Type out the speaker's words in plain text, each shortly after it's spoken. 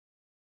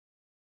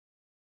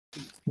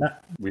Now,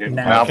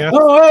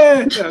 Oh,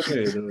 hey!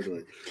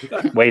 Okay.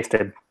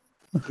 wasted.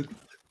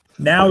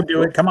 now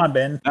do it. Come on,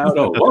 Ben.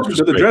 No. Welcome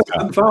to the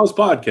Dresden Files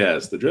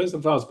podcast. The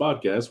Dresden Files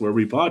podcast, where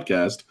we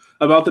podcast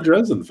about the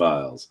Dresden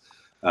Files.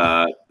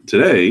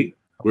 Today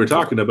we're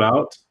talking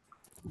about.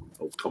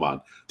 Oh, come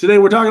on! Today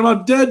we're talking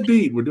about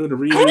Deadbeat. We're doing a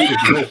reread of the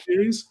whole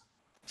series.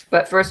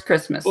 But first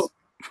Christmas.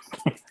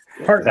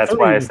 That's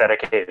why I said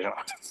occasional.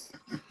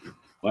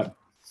 What?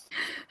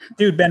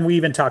 Dude, Ben, we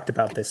even talked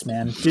about this,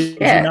 man. Did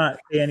you not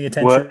pay any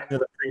attention to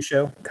the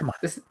pre-show? Come on.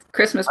 This is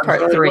Christmas I'm part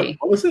sorry, 3.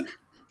 What was it?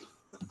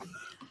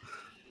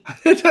 I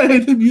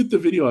had to mute the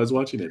video. I was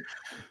watching it.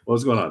 What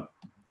was going on?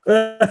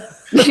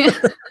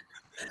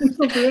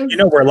 You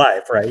know we're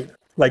live, right?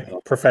 Like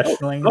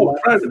professionally. Oh,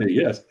 privately,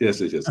 yes.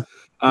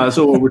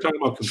 So we're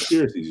talking about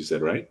conspiracies, you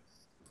said, right?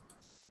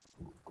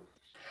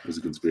 Was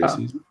it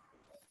conspiracies?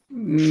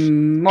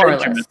 More or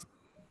less.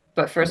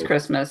 But first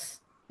Christmas,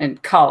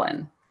 and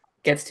Colin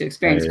gets to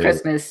experience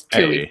Christmas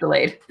 2 weeks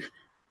delayed.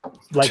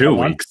 Like 2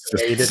 weeks.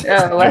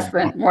 Less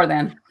than, more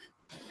than.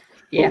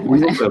 Yeah, Well, we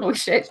more also than. Oh,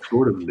 shit.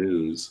 Sort of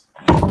news.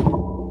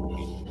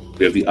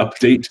 We have the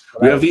update.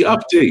 We have the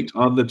update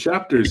on the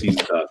chapters he's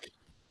done.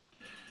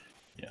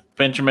 Yeah.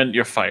 Benjamin,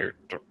 you're fired.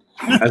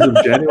 As of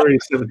January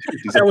 17th,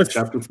 he's That up was- to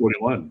chapter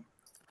 41.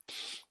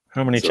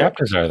 How many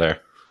chapters are there?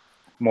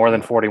 More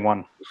than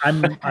 41.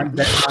 I'm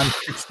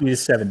 60 to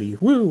 70.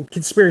 Woo!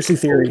 Conspiracy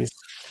theories.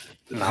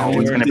 No,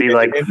 it's going to be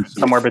like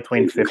somewhere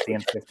between 50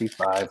 and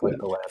 55, like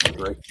the last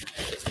 3.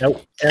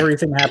 Nope.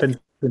 Everything happens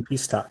in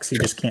peace talks. You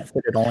just can't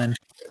fit it all in.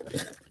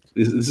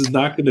 This is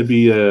not going to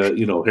be a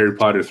Harry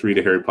Potter 3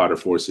 to Harry Potter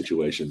 4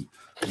 situation.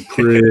 I'm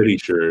pretty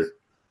sure.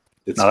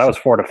 No, that was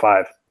 4 to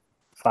 5.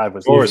 5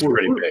 was 4 is four-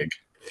 pretty big.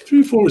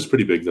 3, 4 was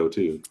pretty big though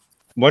too.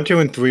 1, 2,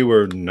 and 3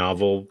 were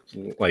novel,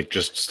 like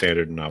just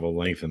standard novel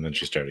length, and then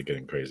she started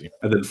getting crazy.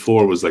 And then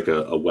 4 was like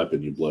a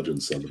weapon you bludgeon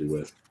somebody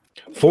with.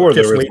 4,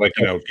 there Just was wait like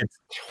till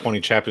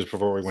 20 chapters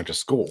before we went to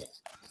school.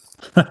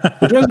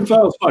 The Dresden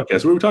Files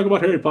podcast, where we talk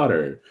about Harry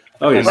Potter.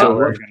 Okay, And so so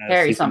we're going to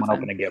Harry see someone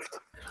something. open a gift.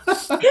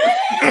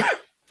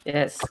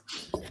 Yes.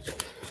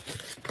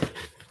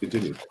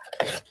 continue.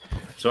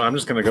 So I'm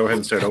just going to go ahead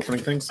and start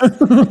opening things.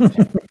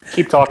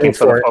 Keep talking Go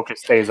so for the it.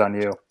 focus stays on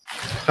you.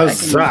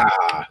 Huzzah!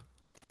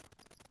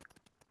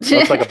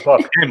 Looks like a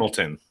book.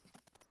 Hamilton.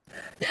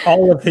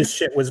 All of his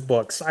shit was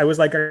books. I was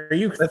like, are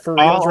you for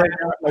real All I right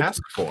now? Like,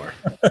 asked for.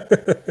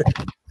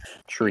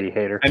 Tree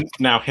hater. And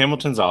now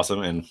Hamilton's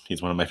awesome, and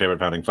he's one of my favorite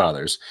founding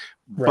fathers.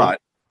 Right.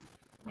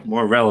 But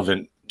more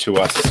relevant to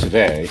us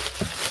today,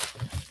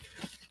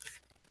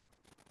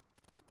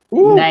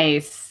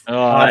 Nice.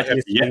 I have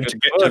yet to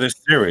get to this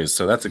series,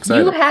 so that's You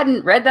exciting.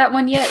 hadn't read that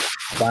one yet?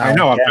 wow. I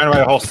know, I'm Yeah. trying to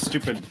write a whole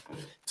stupid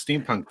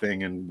steampunk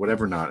thing and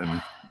whatever not.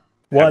 And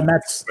Well, and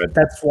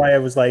that's why I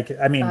was like,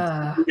 I mean,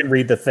 Uh, you can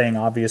read the thing,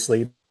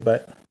 obviously,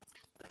 but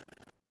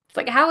It's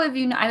like, how have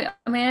you not,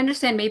 I mean, I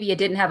understand maybe you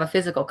didn't have a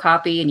physical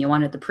copy and you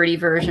wanted the pretty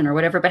version or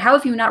whatever, but how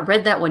have you not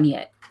read that one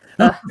yet?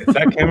 if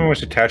that camera was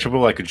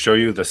detachable, I could show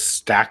you the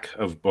stack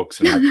of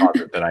books in my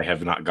closet that I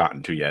have not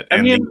gotten to yet,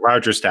 and the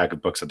larger stack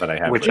of books that I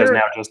have. Which read. has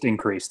now just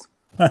increased.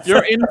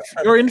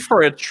 You're in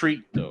for a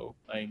treat, though.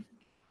 Like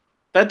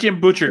that Jim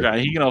Butcher guy,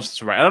 he can also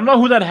survive. I don't know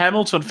who that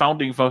Hamilton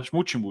founding for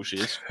Smoochy Moosh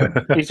is.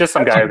 He's just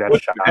some guy who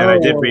got shot. And I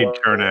did read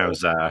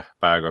Turnow's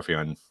biography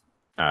on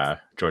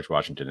George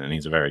Washington, and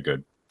he's a very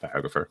good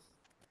biographer.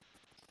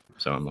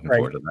 So I'm looking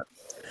forward to that.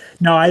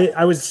 no,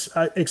 I was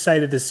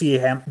excited to see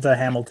the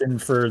Hamilton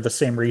for the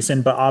same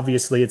reason, but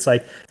obviously it's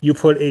like you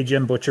put a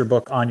Jim Butcher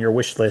book on your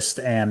wish list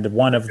and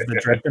one of the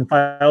Dresden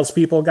Files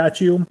people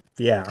got you.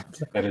 Yeah.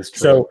 That is true.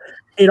 So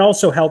it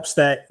also helps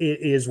that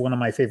it is one of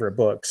my favorite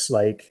books,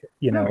 like,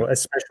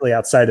 especially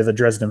outside of the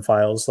Dresden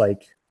Files.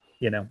 Like,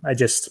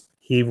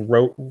 he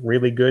wrote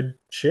really good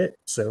shit.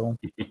 So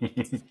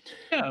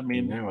yeah, I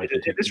mean,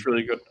 it is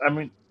really good. I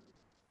mean,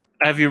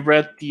 have you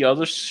read the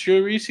other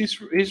series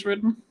he's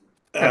written?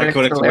 Codex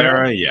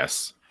Alera,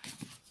 yes.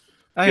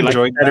 I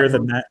enjoyed better that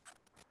than that.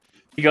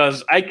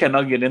 because I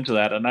cannot get into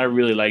that, and I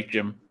really like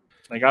Jim.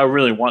 Like, I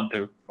really want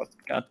to, but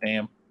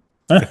goddamn.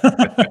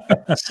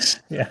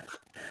 Yeah.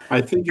 I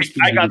think it's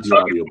I got the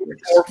stuck in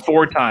audiobooks.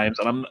 four times,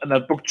 and I'm in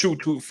that book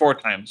 4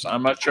 times.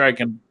 I'm not sure I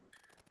can.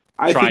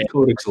 I try think it.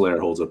 Codex Alera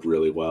holds up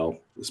really well,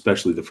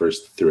 especially the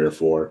first 3 or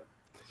 4.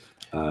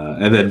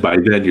 And then by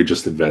then you're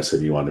just invested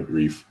and you want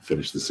to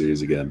finish the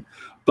series again.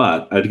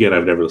 But again,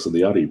 I've never listened to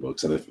the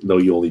audiobooks, and I know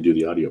you only do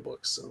the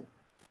audiobooks, so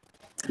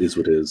it is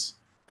what it is.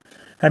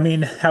 I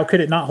mean, how could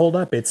it not hold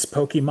up? It's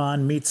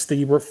Pokemon meets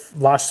the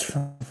Lost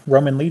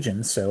Roman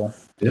Legion, so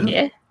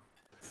Yeah.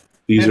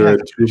 These are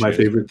 2 of my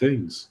favorite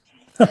things.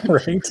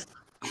 right.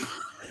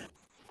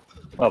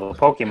 Well, the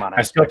Pokemon.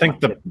 I still think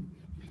aspect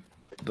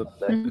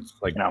it's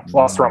like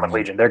Lost Roman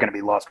Legion. They're going to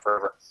be lost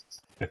forever.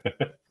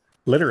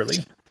 Literally.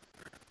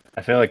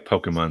 I feel like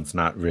Pokemon's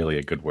not really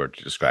a good word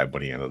to describe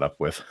what he ended up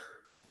with.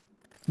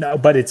 No,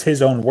 but it's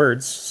his own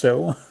words,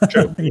 so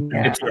True.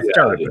 Yeah. It's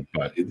started with,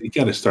 but It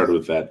kind of started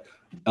with that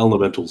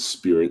elemental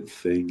spirit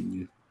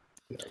thing.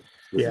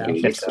 Yeah.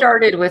 It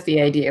started with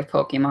the idea of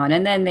Pokemon,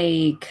 and then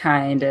they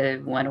kind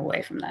of went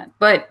away from that.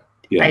 But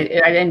Yeah.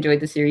 I enjoyed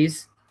the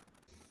series.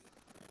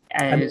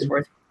 And it was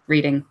worth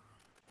reading.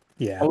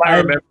 Yeah. All I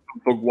remember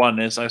from book 1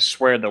 is I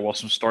swear there was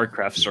some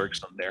StarCraft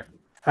Zergs on there.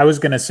 I was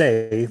gonna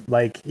say,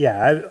 like,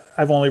 yeah,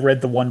 I've only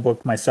read the one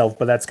book myself,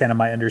 but that's kind of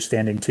my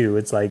understanding too.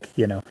 It's like,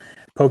 you know,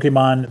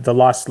 Pokemon, the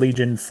Lost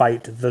Legion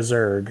fight the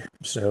Zerg.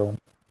 So,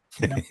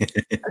 you know.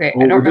 Okay, I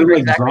don't remember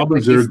exactly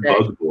what you said.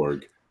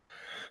 Bugborg.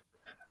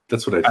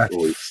 That's what I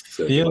always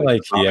said. Feel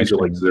like he zombies actually,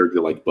 are like Zerg,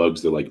 they're like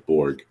bugs, they're like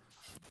Borg.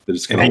 They're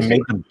just they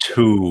make them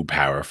too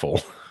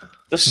powerful.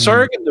 The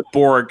Zerg and the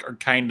Borg are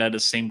kind of the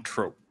same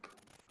trope,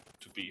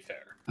 to be fair.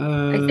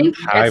 I think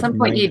at some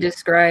point you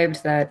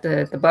described that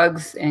the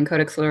bugs in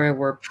Codex Lyra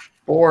were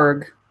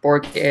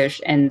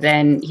Borg-ish, and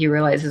then he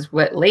realizes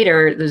what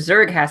later the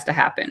Zerg has to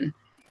happen.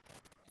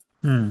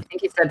 I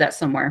think he said that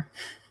somewhere.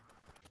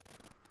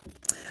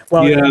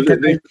 Well, yeah,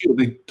 they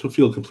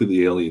feel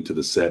completely alien to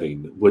the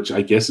setting, which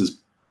I guess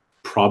is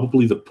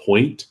probably the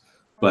point.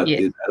 But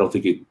I don't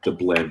think the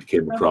blend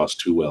came across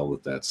too well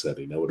with that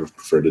setting. I would have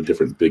preferred a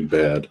different big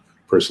bad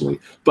personally,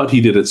 but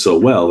he did it so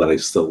well that I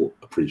still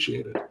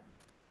appreciate it.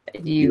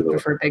 Do you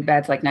prefer big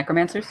bads like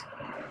necromancers?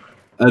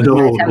 No.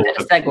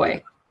 A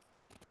segue.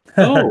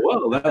 Oh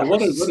well,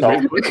 what a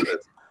great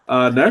coincidence.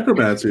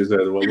 Necromancers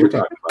are what we're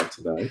talking about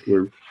tonight.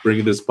 We're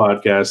bringing this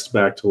podcast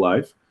back to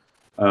life.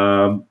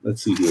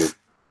 Let's see here.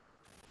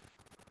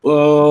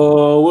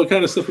 What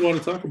kind of stuff we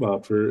want to talk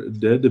about for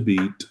Dead to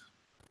Beat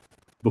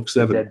Book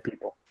 7? Dead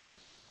people.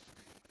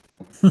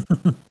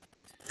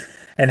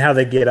 And how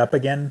they get up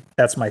again.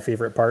 That's my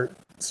favorite part.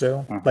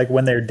 So, like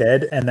when they're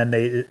dead and then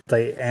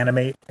they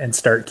animate and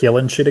start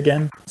killing shit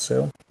again.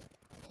 So,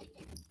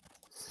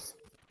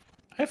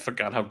 I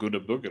forgot how good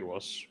a book it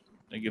was.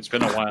 Like, it's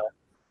been a while.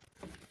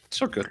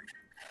 So good.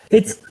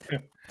 It's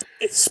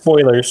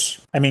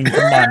spoilers. I mean,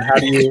 come on. How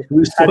do you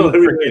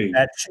forget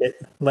that shit?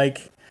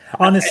 Like,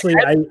 honestly,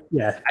 I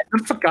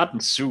haven't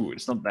forgotten Sue.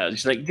 It's not bad.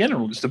 It's like,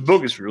 the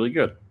book is really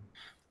good.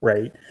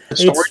 Right. The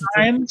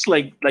storylines,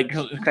 like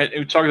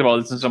we talked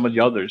about this in some of the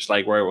others,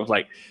 like where it was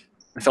like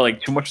I felt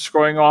like too much was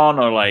going on,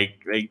 or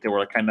like they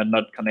were kind of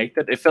not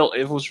connected.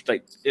 It was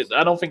like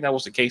I don't think that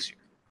was the case here.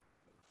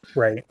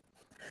 Right.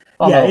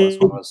 Oh, yeah, no, this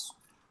one was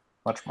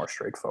much more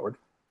straightforward.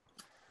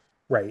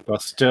 Right. While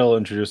still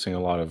introducing a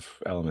lot of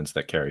elements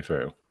that carry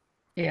through.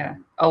 Yeah,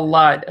 a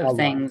lot of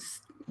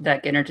things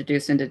that get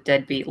introduced into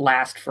Deadbeat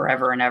last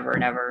forever and ever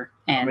and ever,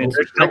 and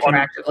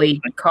retroactively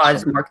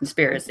cause more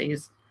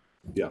conspiracies.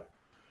 Yeah.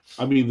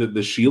 I mean,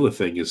 the Sheila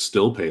thing is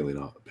still paying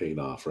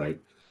off, right?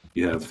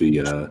 You have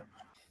the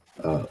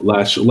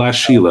Lash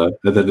Sheila,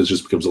 and then it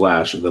just becomes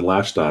Lash, and then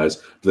Lash dies,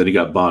 but then you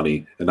got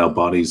Bonnie, and now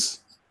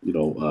Bonnie's,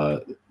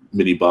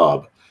 Mini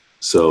Bob.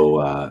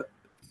 So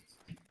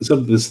some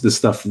of this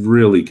stuff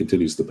really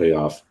continues to pay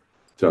off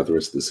throughout the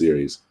rest of the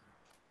series.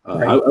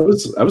 Right.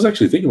 I was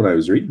actually thinking when I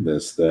was reading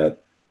this that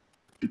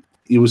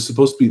it was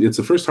supposed to be, it's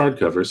the first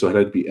hardcover, so it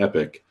had to be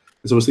epic.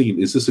 And so I was thinking,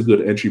 is this a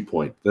good entry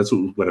point? That's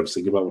what I was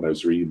thinking about when I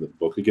was reading the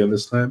book again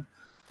this time.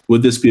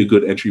 Would this be a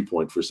good entry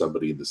point for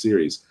somebody in the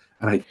series?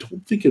 And I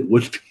don't think it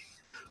would be,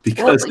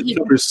 because it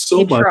covers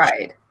so much.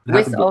 Tried.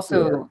 With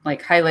also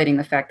like highlighting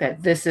the fact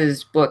that this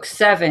is book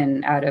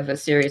 7 out of a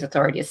series that's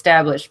already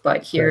established,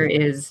 but here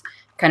is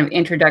kind of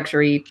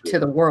introductory to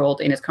the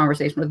world in his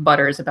conversation with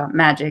Butters about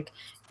magic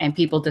and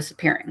people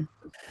disappearing.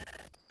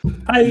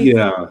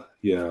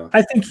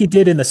 I think he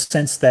did in the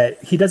sense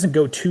that he doesn't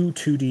go too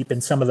deep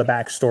in some of the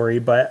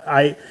backstory, but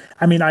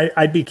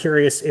I'd be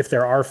curious if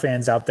there are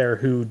fans out there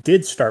who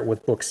did start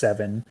with book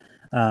 7,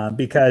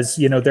 because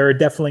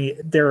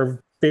there are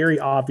very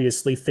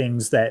obviously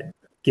things that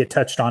get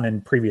touched on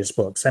in previous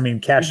books. I mean,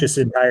 Cassius'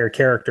 entire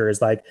character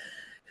is like,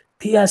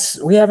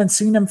 P.S. we haven't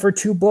seen him for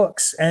 2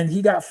 books, and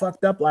he got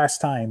fucked up last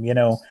time, and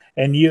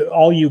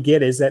all you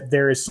get is that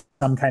there is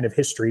some kind of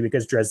history,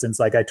 because Dresden's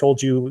like, I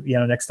told you,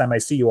 next time I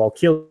see you, I'll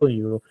kill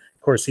you.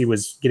 Of course, he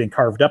was getting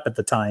carved up at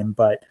the time,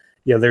 but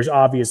there's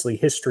obviously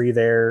history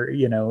there.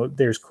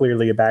 There's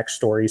clearly a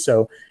backstory.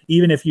 So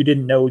even if you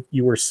didn't know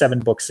you were 7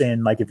 books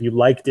in, like if you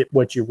liked it,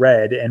 what you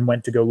read, and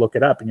went to go look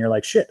it up, and you're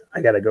like, shit,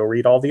 I got to go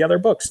read all the other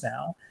books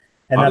now.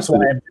 And honestly,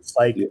 that's why I'm just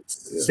like,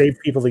 save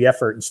people the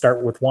effort and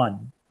start with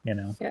one.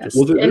 Well,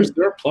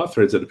 there are plot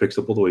threads that it picks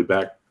up all the way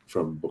back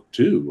from book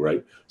 2,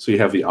 right? So you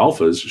have the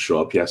Alphas show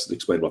up. He has to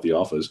explain about the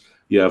Alphas.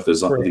 You have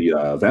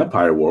the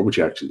Vampire War, which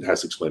actually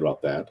has to explain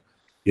about that.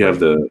 You have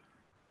the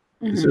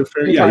you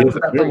have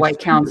the White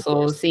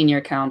Council,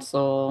 Senior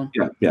Council.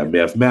 Yeah. You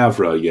have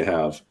Mavra. You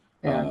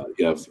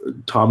have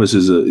Thomas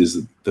is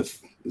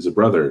a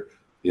brother.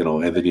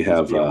 And then you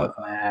have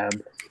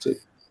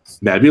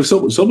Mad. You have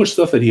so much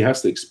stuff that he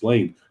has to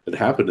explain that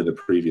happened in the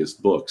previous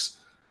books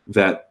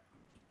that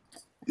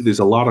there's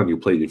a lot on your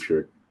plate if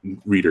you're a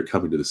reader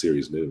coming to the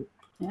series new.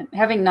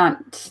 Having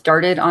not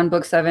started on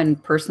book 7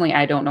 personally,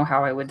 I don't know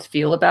how I would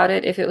feel about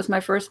it if it was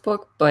my first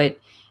book, but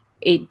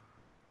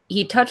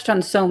he touched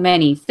on so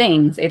many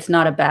things. It's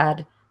not a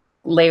bad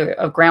layer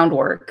of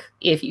groundwork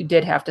if you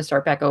did have to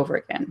start back over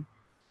again.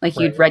 Like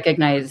you'd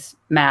recognize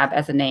Mab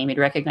as a name. You'd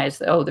recognize,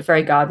 the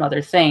fairy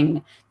godmother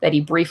thing that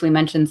he briefly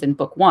mentions in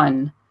book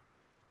 1.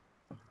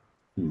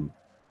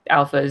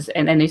 Alphas.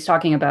 And then he's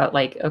talking about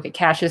like, okay,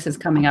 Cassius is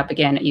coming up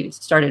again. You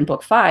started in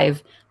book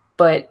 5,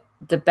 but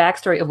the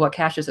backstory of what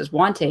Cassius is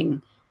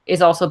wanting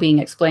is also being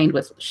explained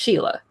with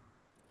Sheila.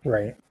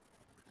 Right.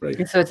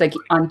 And so it's like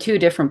on 2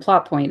 different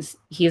plot points,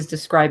 he's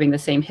describing the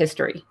same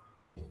history.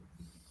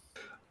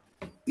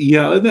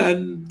 Yeah,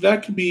 and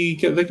that can be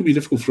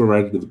difficult for a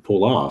writer to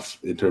pull off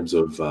in terms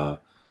of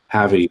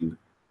having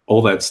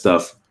all that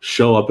stuff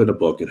show up in a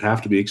book and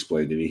have to be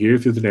explained, and you hear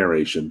it through the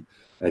narration,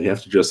 and you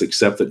have to just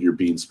accept that you're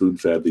being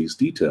spoon-fed these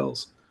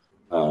details.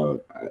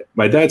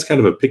 My dad's kind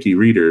of a picky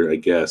reader, I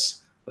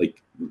guess.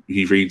 Like,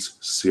 he reads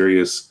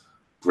serious,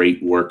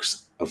 great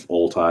works of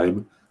all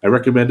time. I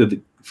recommended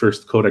the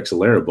first Codex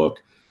Alera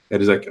book, and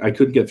he's like, I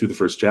couldn't get through the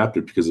first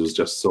chapter because it was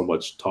just so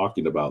much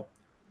talking about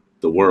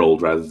the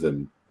world rather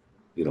than,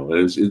 it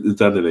was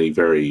done in a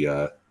very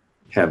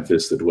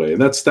ham-fisted way.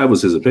 And that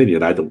was his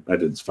opinion. I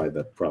didn't find that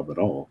a problem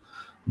at all.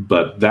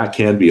 But that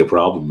can be a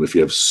problem if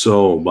you have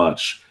so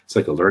much. It's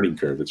like a learning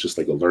curve. It's just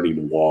like a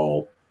learning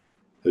wall.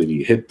 And then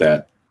you hit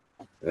that,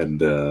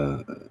 and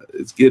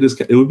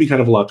it would be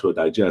kind of a lot to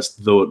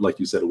digest, though, like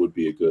you said, it would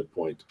be a good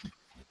point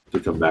to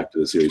come back to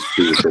the series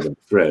previous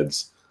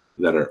threads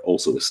that are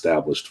also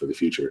established for the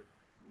future.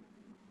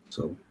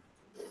 So,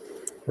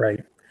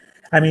 right.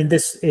 I mean,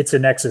 it's a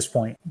nexus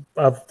point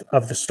of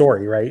the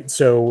story, right?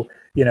 So,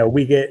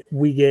 we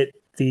get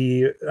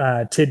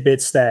the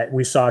tidbits that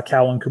we saw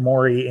Cal and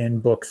Kumori in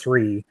book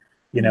 3.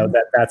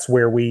 That's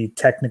where we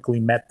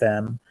technically met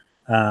them.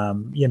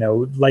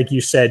 Like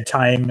you said,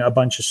 tying a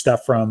bunch of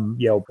stuff from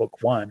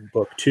book 1,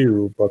 book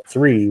 2, book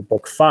 3,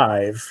 book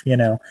 5,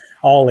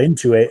 all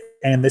into it,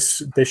 and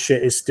this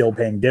shit is still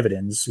paying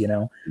dividends.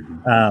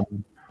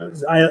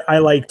 I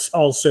liked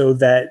also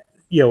that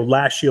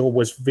Lashiel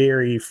was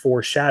very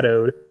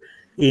foreshadowed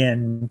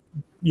in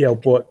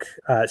book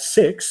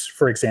 6,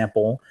 for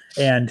example,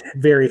 and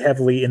very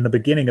heavily in the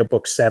beginning of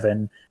book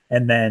 7,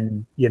 and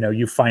then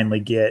you finally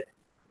get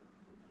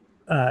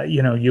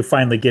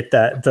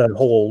that the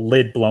whole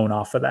lid blown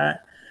off of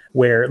that,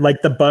 where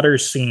like the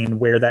Butters scene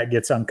where that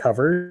gets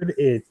uncovered,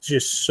 it's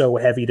just so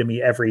heavy to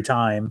me every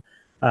time.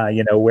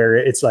 Where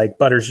it's like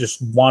Butters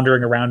just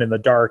wandering around in the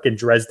dark and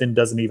Dresden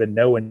doesn't even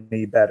know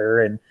any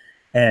better, and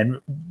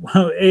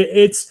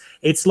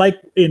it's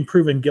like in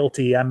Proven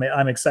Guilty.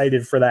 I'm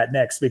excited for that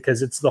next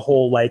because it's the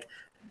whole like,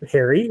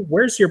 Harry,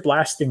 where's your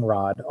blasting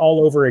rod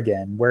all over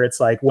again, where it's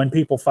like when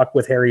people fuck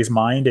with Harry's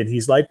mind and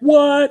he's like,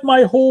 what,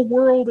 my whole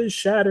world is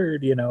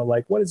shattered,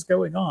 like what is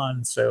going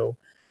on? So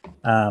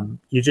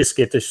you just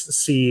get to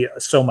see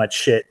so much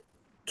shit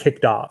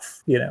kicked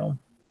off,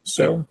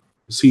 so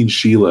seeing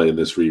Sheila in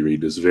this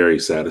reread is very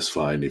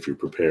satisfying if you're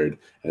prepared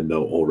and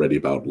know already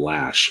about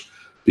Lash,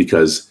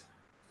 because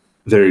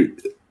you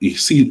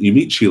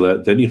meet Sheila,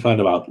 then you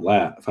find out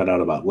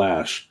about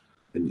Lash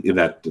in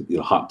that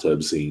hot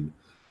tub scene.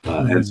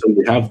 And so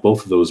you have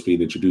both of those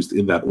being introduced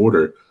in that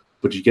order,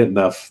 but you get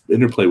enough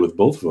interplay with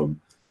both of them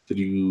that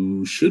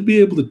you should be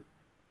able to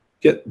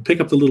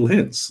pick up the little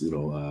hints.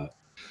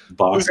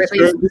 Boss.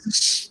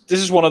 This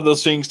is one of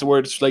those things where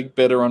it's like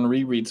better on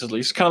rereads, at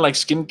least. Kind of like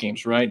Skin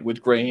Games, right,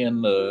 with Gray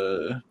and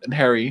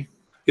Harry.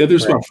 Yeah,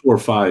 there's about 4 or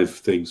 5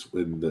 things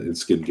in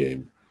Skin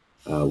Game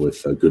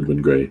with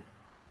Goodwin Gray.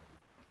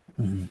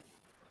 Mm-hmm.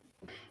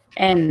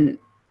 And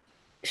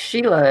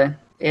Sheila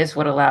is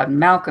what allowed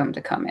Malcolm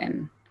to come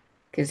in.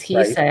 Because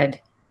he said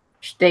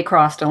they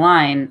crossed a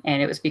line,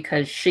 and it was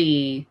because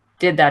she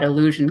did that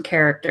illusion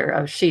character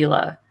of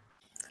Sheila.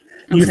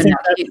 You think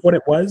that's what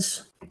it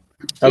was?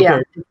 Okay.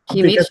 Yeah,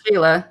 he meets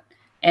Sheila,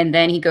 and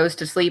then he goes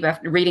to sleep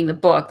after reading the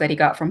book that he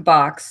got from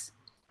Box.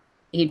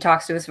 He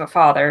talks to his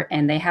father,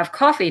 and they have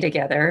coffee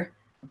together,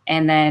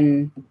 and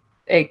then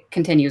it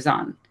continues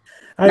on.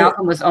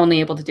 Malcolm was only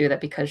able to do that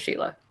because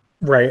Sheila.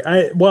 Right.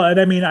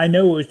 I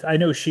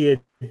know she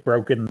had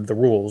broken the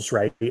rules,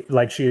 right?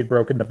 Like she had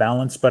broken the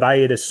balance, but I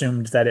had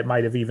assumed that it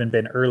might have even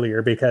been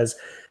earlier because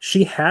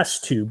she has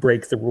to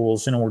break the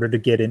rules in order to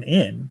get an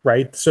in,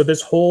 right? So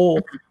this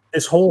whole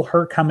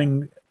her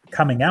coming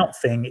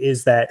out thing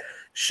is that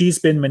she's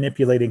been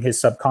manipulating his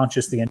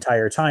subconscious the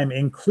entire time,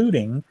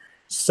 including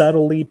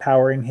subtly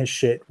powering his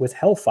shit with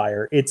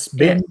Hellfire. She's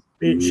been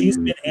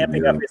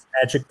amping up his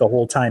magic the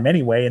whole time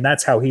anyway, and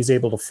that's how he's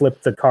able to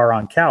flip the car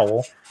on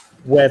Cowl.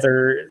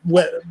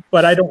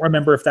 But I don't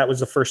remember if that was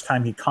the first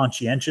time he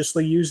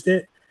conscientiously used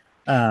it.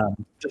 The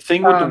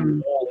thing with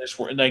the wall is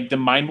where, like, the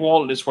mind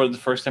wall is where the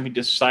first time he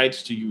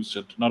decides to use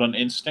it, not an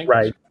instinct.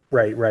 Right.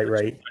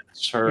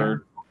 It's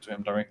her to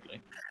him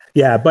directly.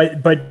 Yeah,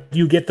 but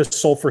you get the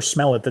sulfur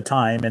smell at the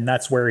time, and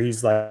that's where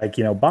he's like,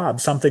 Bob,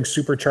 something's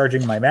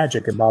supercharging my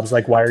magic. And Bob's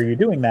like, why are you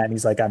doing that? And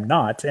he's like, I'm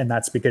not. And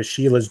that's because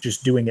Sheila's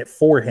just doing it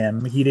for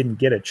him. He didn't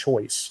get a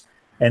choice.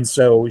 And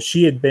so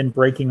she had been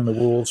breaking the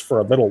rules for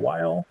a little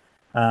while.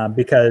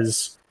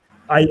 Because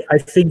I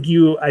think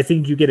you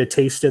get a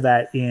taste of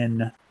that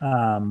in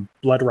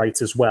Blood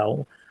Rights as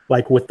well,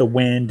 like with the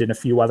wind and a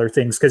few other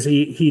things, because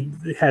he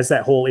has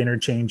that whole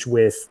interchange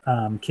with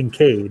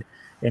Kincaid,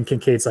 and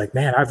Kincaid's like,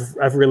 man,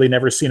 I've really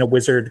never seen a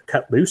wizard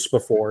cut loose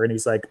before, and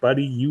he's like,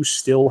 buddy, you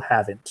still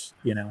haven't,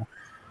 and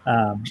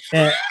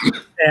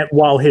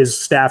while his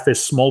staff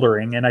is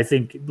smoldering, and I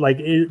think like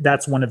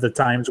that's one of the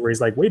times where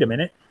he's like, wait a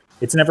minute,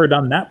 it's never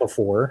done that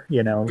before,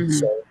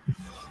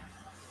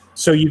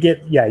 So you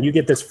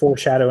get this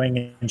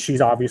foreshadowing, and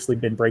she's obviously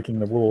been breaking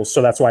the rules.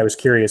 So that's why I was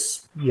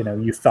curious.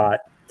 You thought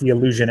the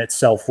illusion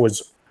itself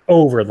was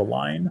over the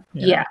line.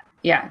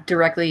 Yeah,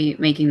 directly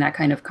making that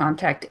kind of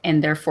contact,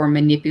 and therefore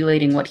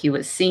manipulating what he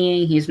was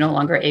seeing. He's no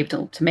longer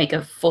able to make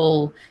a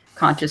full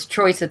conscious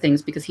choice of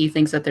things because he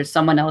thinks that there's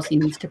someone else he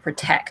needs to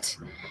protect.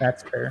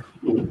 That's fair.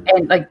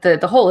 And like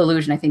the whole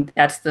illusion, I think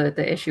that's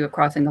the issue of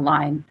crossing the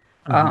line.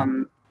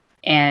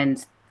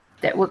 And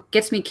that what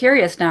gets me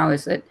curious now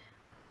is that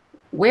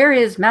where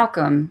is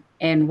Malcolm,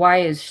 and why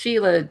is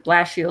Sheila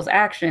Blashiel's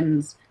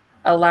actions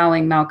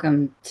allowing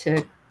Malcolm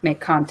to make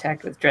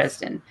contact with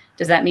Dresden?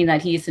 Does that mean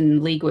that he's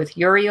in league with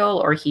Uriel,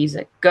 or he's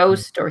a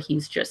ghost, or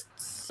he's just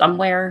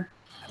somewhere?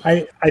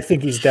 I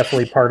think he's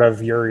definitely part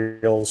of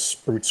Uriel's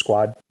Brute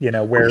Squad,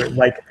 where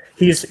like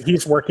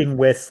he's working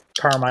with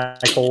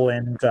Carmichael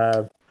and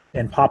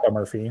Papa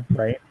Murphy,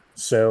 right?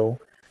 So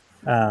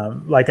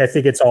like I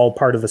think it's all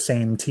part of the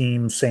same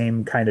team,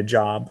 same kind of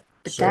job.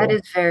 But that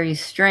is very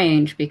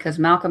strange, because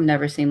Malcolm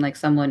never seemed like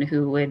someone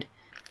who would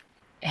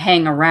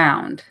hang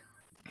around.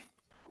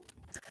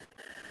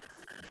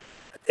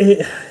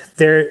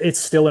 It's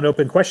still an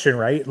open question,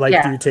 right?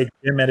 Like, do you take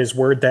him at his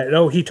word that,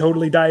 he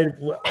totally died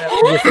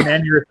with an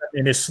aneurysm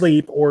in his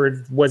sleep,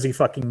 or was he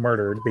fucking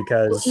murdered?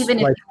 Because even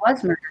if he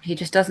was murdered, he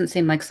just doesn't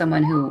seem like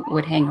someone who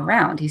would hang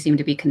around. He seemed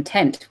to be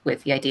content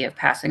with the idea of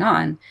passing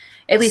on,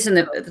 at least in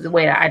the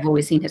way that I've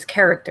always seen his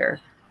character.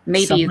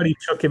 Maybe somebody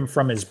took him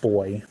from his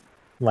boy.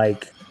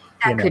 Like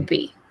that could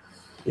be,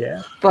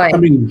 but I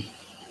mean,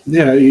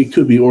 it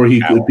could be, or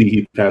he could be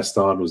he passed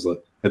on, was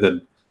like, and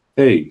then,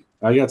 hey,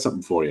 I got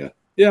something for you.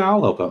 Yeah,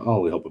 I'll help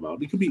him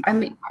out. It could be. I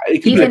mean,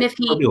 even if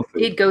he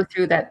did go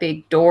through that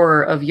big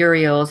door of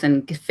Uriel's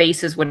and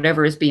faces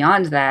whatever is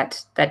beyond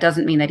that, that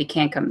doesn't mean that he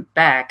can't come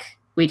back.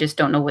 We just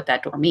don't know what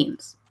that door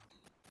means.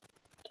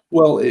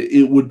 Well,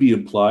 it would be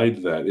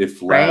implied that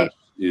if Lash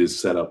is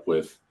set up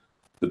with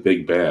the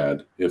big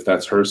bad, if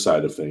that's her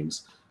side of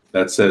things,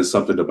 that says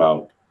something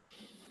about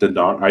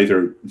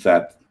either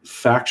that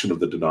faction of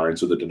the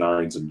Denarians or the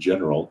Denarians in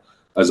general,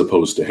 as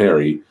opposed to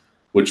Harry,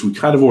 which we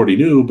kind of already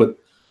knew, but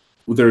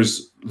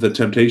there's the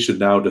temptation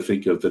now to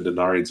think of the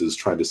Denarians as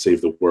trying to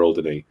save the world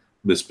in a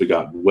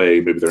misbegotten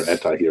way. Maybe they're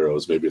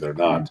anti-heroes, maybe they're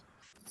not.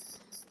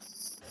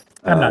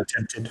 I'm not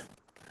tempted.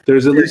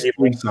 There's at least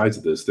three sides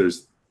of this.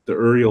 There's the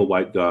Uriel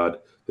White God,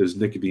 there's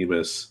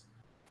Nicodemus,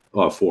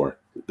 four.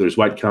 There's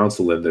White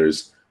Council, and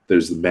there's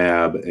the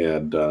Mab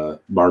and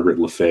Margaret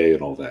Le Fay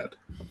and all that.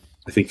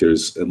 I think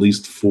there's at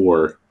least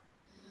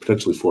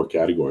potentially four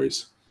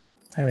categories.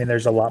 I mean,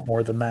 there's a lot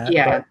more than that.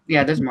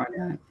 Yeah, there's more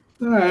than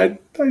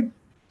that.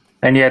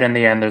 And yet, in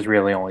the end, there's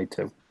really only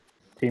two: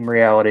 Team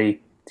Reality,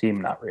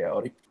 Team Not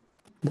Reality.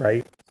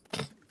 Right.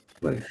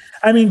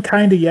 I mean,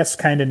 kind of yes,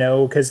 kind of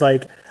no, because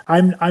like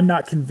I'm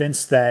not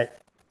convinced that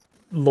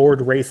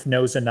Lord Wraith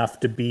knows enough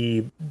to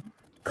be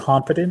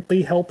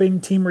competently helping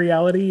Team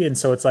Reality, and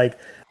so it's like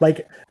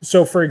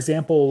so for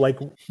example, like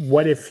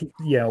what if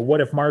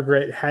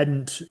Margaret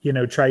hadn't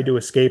tried to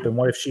escape, and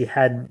what if she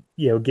hadn't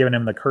given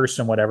him the curse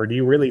and whatever? Do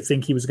you really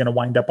think he was going to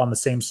wind up on the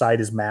same side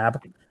as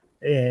Mab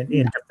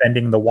in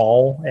defending the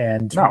wall?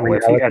 And no,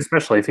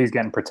 especially if he's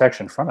getting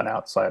protection from an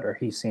outsider,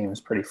 he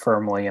seems pretty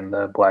firmly in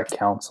the Black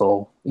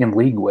Council, in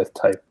league with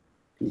type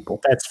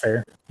people. That's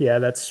fair. Yeah,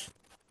 that's.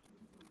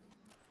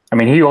 I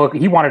mean, he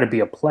wanted to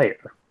be a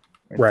player.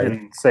 Right.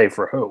 Didn't say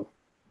for who.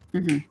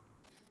 Mm-hmm.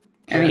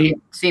 I mean,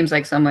 it seems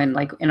like someone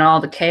like in all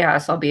the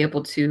chaos, I'll be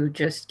able to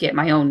just get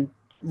my own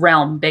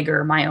realm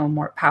bigger, my own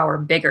more power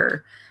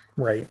bigger.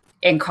 Right.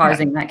 And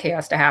causing that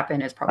chaos to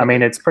happen is probably. I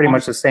mean, it's pretty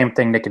much the same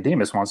thing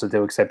Nicodemus wants to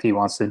do, except he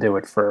wants to do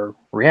it for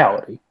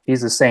reality.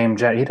 He's the same.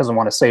 He doesn't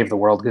want to save the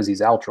world because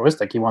he's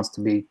altruistic. He wants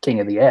to be king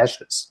of the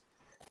ashes.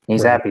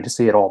 He's happy to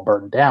see it all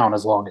burned down,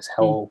 as long as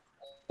hell,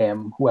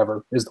 him,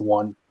 whoever is the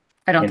one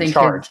in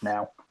charge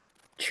now.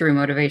 True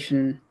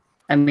motivation.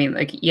 I mean,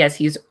 like, yes,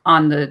 he's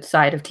on the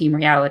side of Team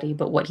Reality,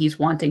 but what he's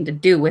wanting to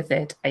do with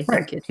it, I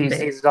think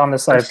he's on the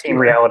side of Team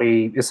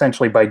Reality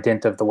essentially by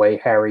dint of the way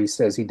Harry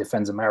says he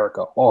defends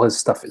America. All his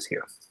stuff is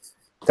here.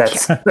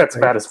 That's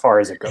about as far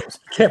as it goes.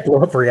 Can't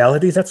blow up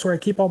Reality. That's where I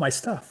keep all my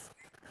stuff.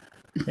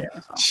 Yeah.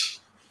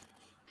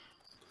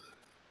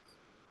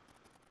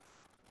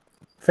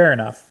 Fair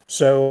enough.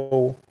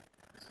 So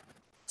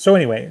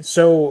anyway,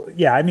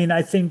 yeah, I mean,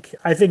 I think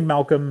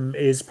Malcolm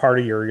is part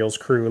of Uriel's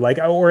crew, like,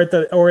 or at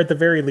the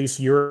very least,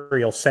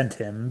 Uriel sent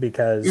him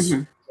because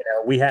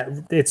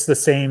it's the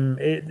same.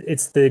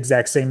 It's the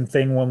exact same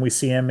thing when we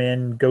see him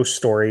in Ghost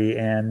Story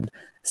and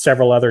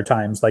several other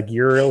times. Like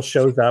Uriel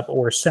shows up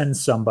or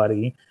sends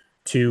somebody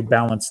to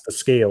balance the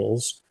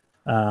scales.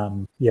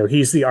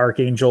 He's the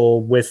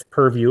archangel with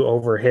purview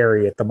over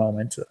Harry at the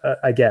moment,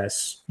 I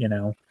guess.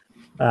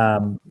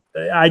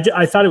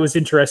 I thought it was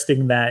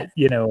interesting that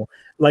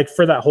like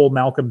for that whole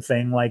Malcolm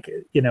thing, like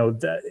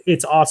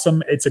it's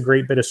awesome. It's a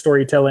great bit of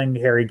storytelling.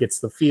 Harry gets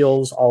the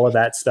feels, all of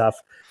that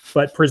stuff.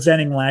 But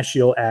presenting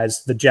Lashiel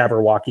as the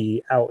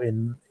Jabberwocky out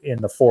in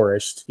the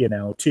forest,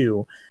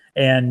 too.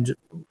 And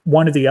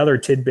one of the other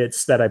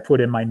tidbits that I put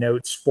in my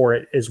notes for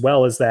it as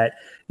well is that,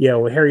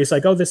 Harry's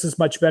like, oh, this is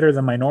much better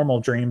than my normal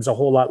dreams, a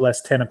whole lot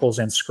less tentacles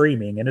and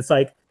screaming. And it's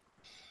like,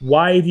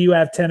 why do you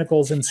have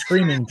tentacles and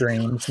screaming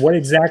dreams? What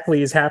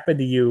exactly has happened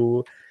to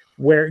you?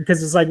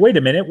 Because it's like, wait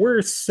a minute,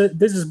 this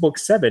is book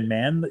 7,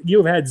 man. You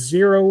have had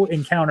 0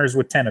 encounters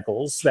with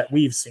tentacles that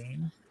we've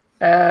seen.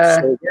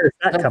 So where's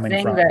that coming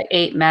from? The thing that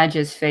ate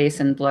Madge's face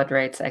in Blood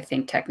Rites, I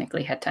think,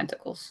 technically had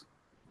tentacles.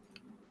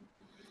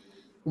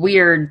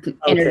 Weird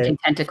energy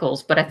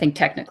tentacles, but I think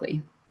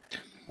technically.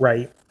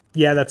 Right.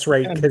 Yeah, that's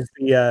right. Because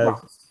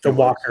the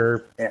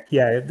walker,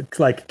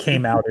 like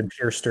came out and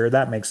pierced her.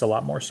 That makes a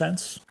lot more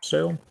sense.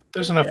 So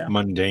there's enough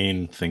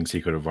mundane things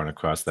he could have run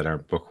across that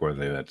aren't book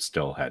worthy that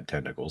still had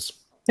tentacles.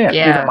 Yeah.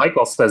 Even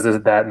Michael says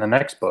that in the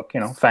next book.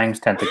 Fang's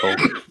tentacles.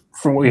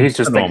 He's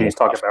just thinking he's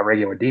talking about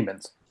regular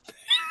demons.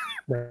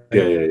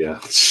 Yeah.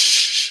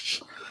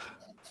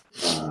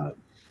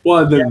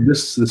 Well, and then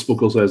this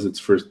book also has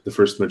the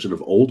first mention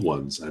of old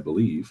ones, I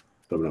believe,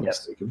 if I'm not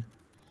mistaken.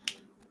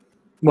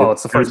 Well,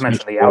 it's the first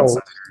mention of the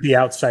outsiders. The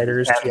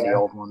outsiders, and the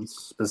old ones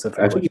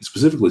specifically. I think it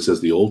specifically says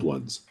the old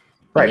ones.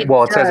 Right.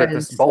 Well, it says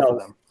it both of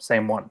them,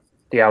 same one.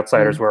 The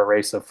outsiders were a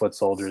race of foot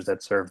soldiers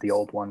that served the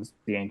old ones,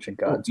 the ancient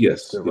gods,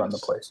 to run the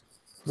place.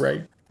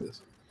 Right.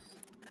 Yes.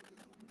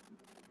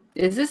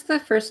 Is this the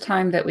first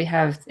time that we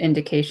have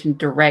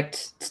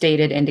direct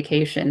stated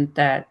indication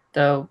that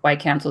the White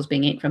Council is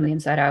being eaten from the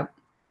inside out?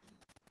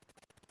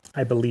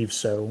 I believe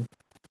so.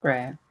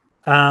 Right.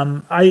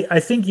 I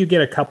think you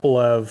get a couple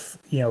of,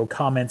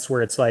 comments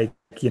where it's like,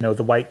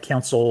 the White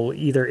Council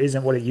either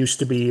isn't what it used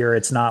to be or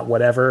it's not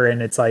whatever.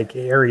 And it's like,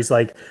 Harry's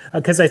like,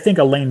 because I think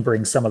Elaine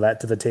brings some of that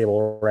to the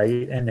table,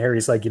 right? And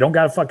Harry's like, you don't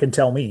got to fucking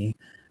tell me.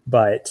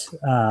 But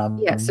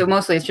so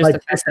mostly it's just the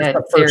fact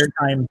that they're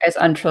as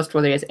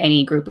untrustworthy as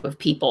any group of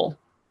people.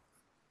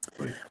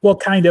 Well,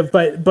 kind of,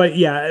 but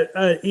yeah,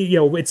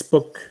 it's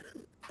book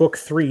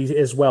 3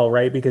 as well,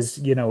 right? Because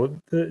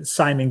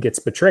Simon gets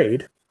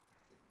betrayed.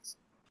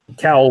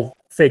 Cal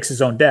fakes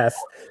his own death,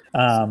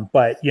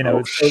 but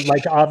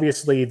like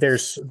obviously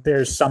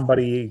there's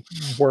somebody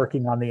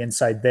working on the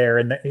inside there,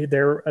 and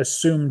they're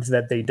assumed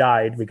that they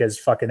died because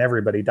fucking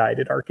everybody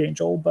died at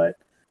Archangel, but.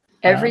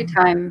 Every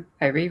time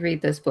I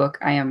reread this book,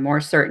 I am more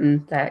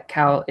certain that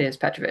Cal is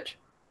Petrovich.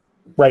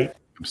 Right.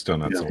 I'm still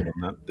not sold on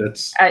that.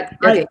 That's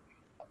okay.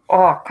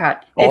 Oh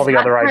God! All the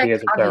other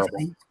ideas are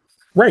terrible.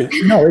 Right.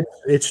 No,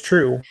 it's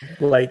true.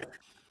 Like,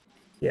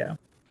 yeah.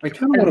 I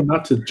kind of want him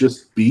not to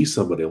just be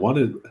somebody.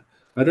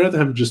 I'd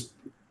rather him just,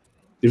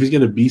 if he's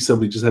going to be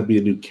somebody, just have to be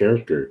a new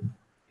character.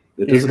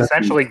 He's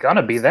essentially going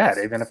to be that,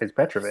 even if it's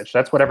Petrovich.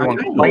 That's what everyone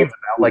complains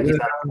about. Like, he's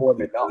not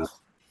important enough.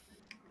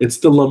 It's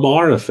the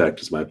Lamar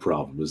effect is my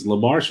problem. Is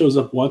Lamar shows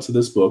up once in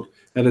this book,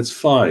 and it's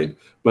fine.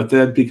 But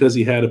then because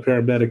he had a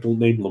paramedic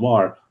named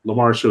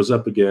Lamar shows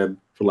up again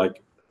for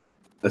like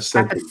a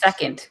sentence. A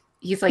second.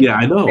 He's like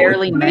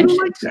barely mentioned. I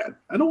don't like that.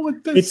 I don't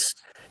like this.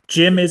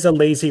 Jim is a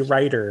lazy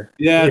writer.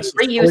 Yeah.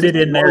 Put it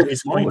in there.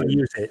 He's going to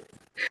use it.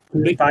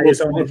 By his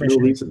own admission.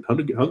 No reason.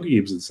 Hunger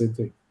Games is the same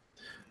thing.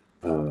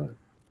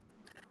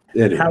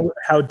 Anyway.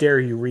 How dare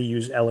you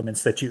reuse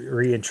elements that you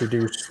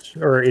reintroduced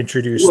or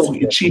introduced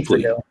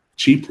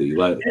cheaply,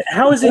 like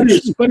how is it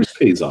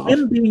pays off?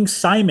 Him being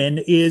Simon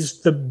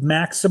is the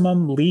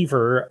maximum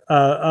lever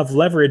of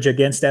leverage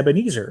against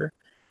Ebenezer,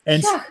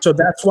 and so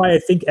that's why I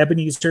think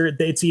Ebenezer,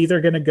 it's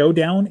either going to go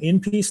down in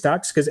Peace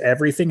Talks because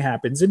everything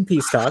happens in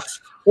Peace Talks,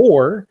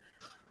 or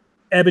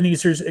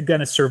Ebenezer's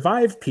going to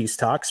survive Peace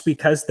Talks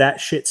because that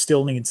shit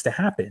still needs to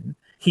happen.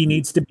 He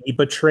needs to be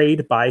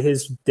betrayed by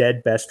his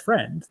dead best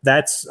friend.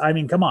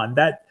 Come on,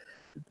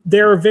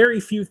 there are very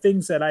few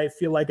things that I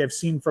feel like I've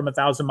seen from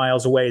 1,000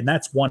 miles away, and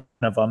that's one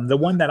of them. The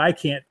one that I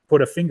can't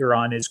put a finger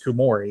on is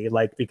Kumori,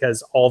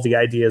 because all the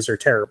ideas are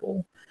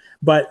terrible.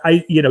 But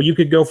you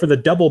could go for the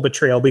double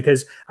betrayal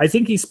because I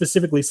think he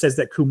specifically says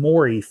that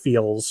Kumori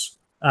feels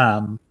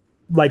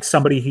like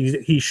somebody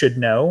he should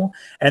know,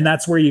 and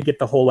that's where you get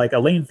the whole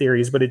Elaine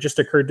theories. But it just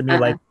occurred to me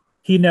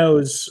he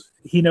knows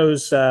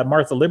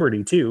Martha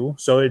Liberty too,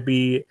 so it'd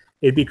be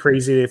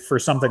crazy for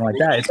something like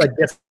that. It's like,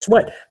 guess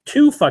what?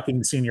 2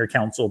 fucking senior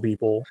council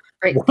people.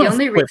 Right. The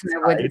only reason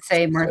I wouldn't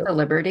say Martha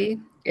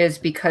Liberty is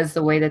because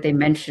the way that they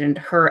mentioned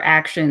her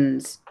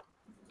actions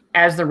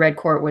as the Red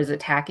Court was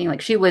attacking,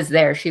 she was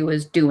there, she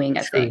was doing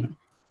a thing.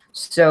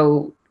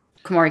 So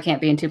Kumori can't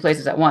be in 2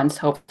 places at once,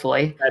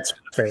 hopefully. That's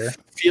fair. I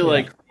feel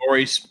like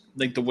Kumori's,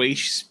 the way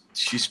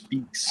she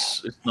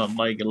speaks, it's not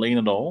like Elaine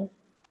at all.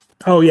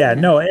 Oh, yeah.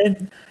 No,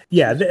 and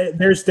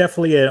there's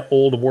definitely an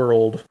old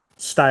world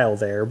style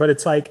there, but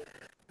it's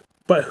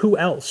but who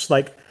else?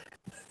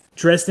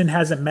 Dresden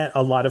hasn't met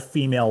a lot of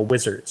female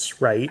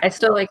wizards, right? I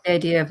still like the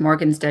idea of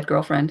Morgan's dead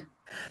girlfriend.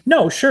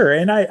 No, sure,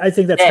 and I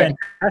think that's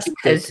fantastic.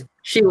 Because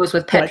she was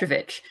with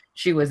Petrovich.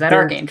 She was at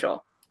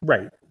Archangel.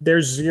 Right.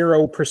 There's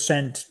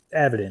 0%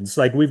 evidence.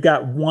 Like, we've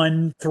got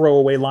one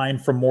throwaway line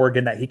from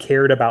Morgan that he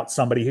cared about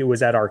somebody who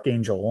was at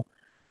Archangel.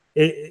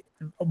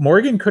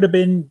 Morgan could have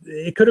been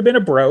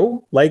a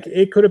bro. Like,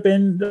 it could have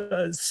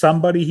been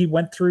somebody he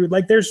went through.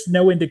 Like, there's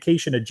no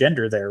indication of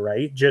gender there,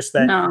 right? Just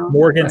that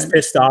Morgan's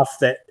pissed off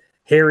that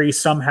Harry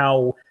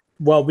somehow,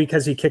 well,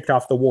 because he kicked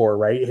off the war,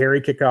 right? Harry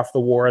kicked off the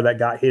war that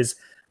got his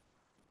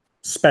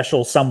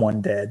special someone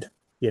dead,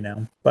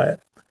 but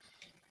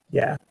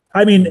yeah.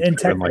 I mean, and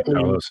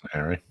technically,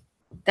 Harry.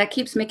 That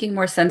keeps making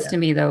more sense to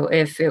me, though,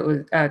 if it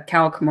was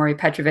Cal, Komori,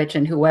 Petrovich,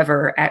 and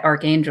whoever at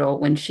Archangel,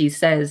 when she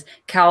says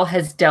Cal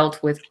has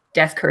dealt with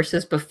death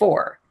curses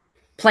before.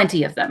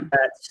 Plenty of them.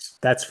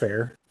 That's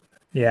fair.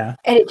 Yeah.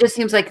 And it just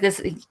seems like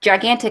this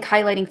gigantic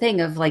highlighting thing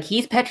of, like,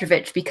 he's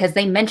Petrovich because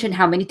they mentioned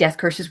how many death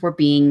curses were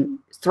being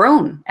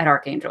thrown at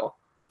Archangel.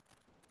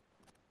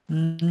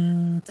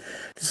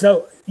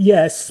 So,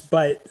 yes,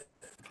 but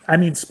I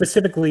mean,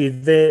 specifically,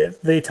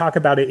 they talk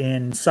about it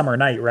in Summer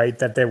Night, right?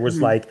 That there was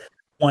like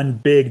one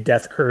big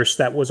death curse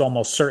that was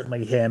almost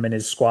certainly him and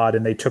his squad,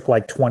 and they took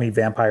like 20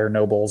 vampire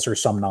nobles or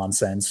some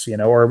nonsense,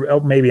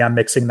 or maybe I'm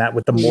mixing that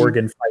with the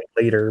Morgan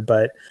fight later,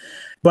 but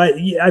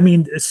I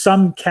mean,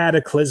 some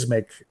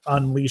cataclysmic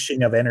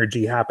unleashing of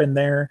energy happened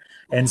there.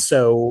 And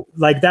so,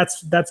 like,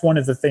 that's one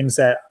of the things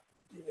that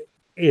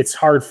it's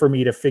hard for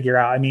me to figure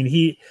out. I mean,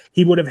 he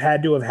would have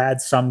had to have had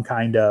some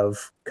kind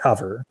of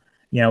cover,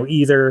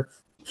 either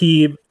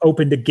he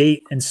opened a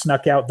gate and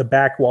snuck out the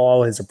back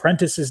wall, his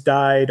apprentices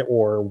died,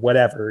 or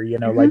whatever,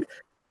 like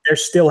there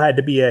still had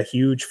to be a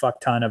huge fuck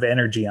ton of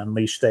energy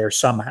unleashed there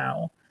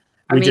somehow.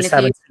 We just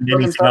haven't seen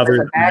anything other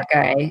than a bad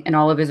guy and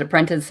all of his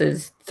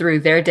apprentices threw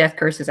their death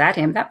curses at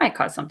him. That might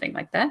cause something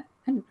like that.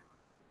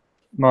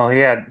 Well,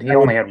 he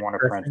only had one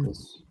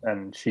apprentice,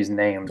 and she's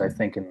named, I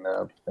think, in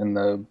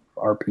the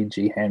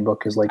RPG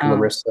handbook is like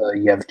Larissa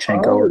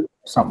Yevchenko or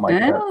something like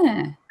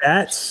that.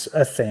 That's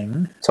a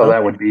thing. So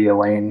that would be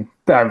Elaine.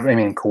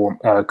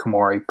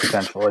 Komori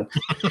potentially.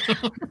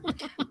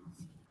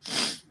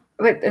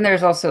 But and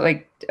there's also,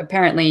 like,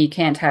 apparently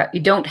you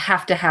don't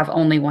have to have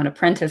only one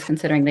apprentice,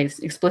 considering they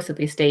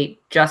explicitly state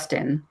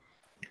Justin.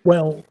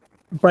 Well,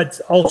 but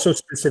also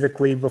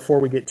specifically, before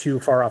we get too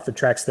far off the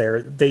tracks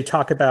there, they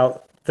talk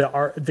about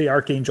the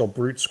Archangel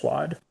Brute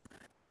Squad.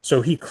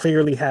 So he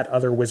clearly had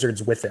other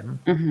wizards with him.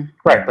 Mm-hmm.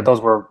 Right, but those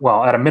were,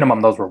 well, at a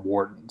minimum, those were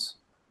wardens.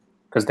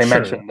 Because they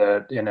mentioned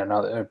that in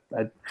another...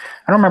 I don't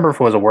remember if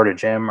it was a word of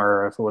Jim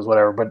or if it was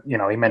whatever, but,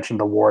 he mentioned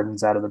the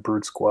wardens out of the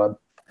Brute Squad.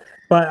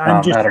 But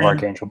I'm just out of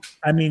Archangel.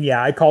 I mean,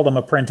 yeah, I call them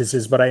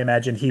apprentices, but I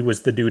imagine he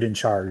was the dude in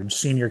charge,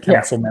 senior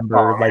council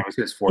member. Like,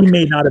 he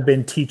may not have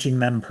been teaching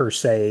them per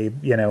se,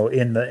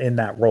 in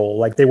that role.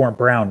 Like, they weren't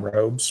brown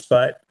robes,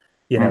 but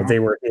they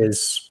were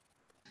his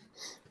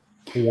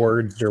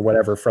wards or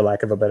whatever, for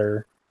lack of a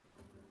better.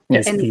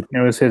 Yes, it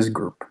was his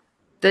group.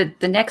 The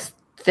next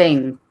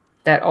thing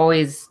that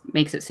always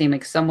makes it seem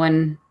like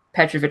someone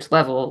Petrovich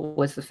level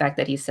was the fact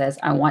that he says,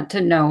 "I want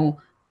to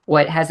know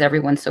what has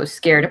everyone so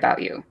scared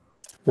about you."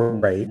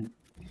 Right.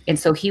 And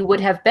so he would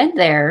have been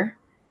there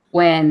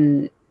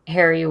when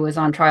Harry was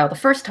on trial the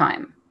first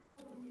time.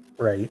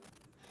 Right.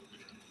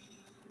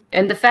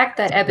 And the fact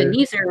that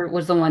Ebenezer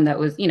was the one that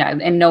was,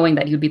 and knowing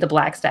that he would be the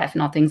Blackstaff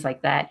and all things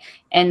like that.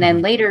 And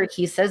then later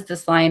he says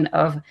this line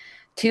of,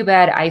 "Too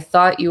bad, I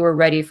thought you were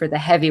ready for the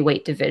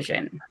heavyweight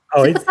division."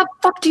 Oh, like, what the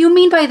fuck do you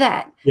mean by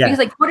that? Yeah. He's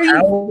like, what are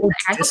you?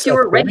 I thought you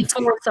were ready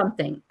for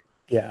something.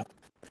 Yeah.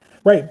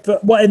 Right.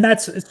 But, well, and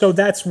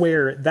that's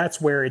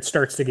where it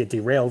starts to get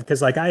derailed.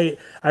 Because, like, I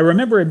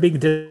remember him being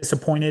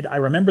disappointed. I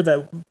remember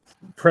that,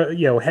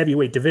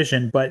 heavyweight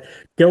division, but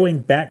going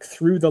back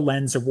through the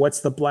lens of what's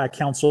the Black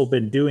Council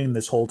been doing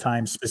this whole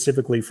time,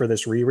 specifically for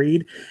this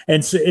reread.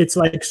 And so it's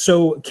like,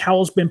 so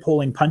Cal's been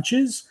pulling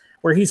punches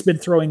where he's been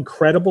throwing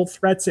credible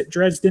threats at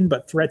Dresden,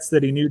 but threats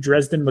that he knew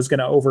Dresden was going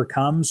to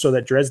overcome so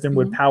that Dresden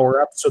would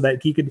power up so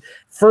that he could,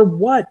 for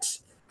what?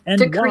 And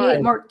to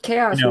create more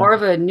chaos, more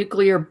of a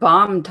nuclear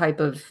bomb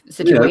type of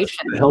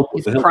situation.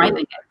 He's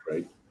priming it,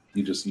 right?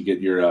 You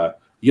get your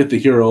you get the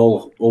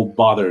hero all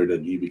bothered,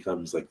 and he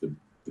becomes like the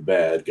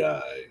bad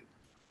guy.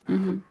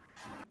 Mm-hmm.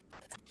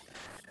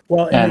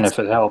 Well, and if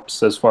it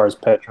helps, as far as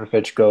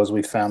Petrovich goes,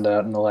 we found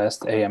out in the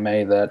last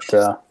AMA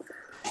that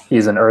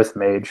he's an Earth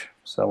mage,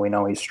 so we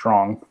know he's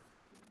strong.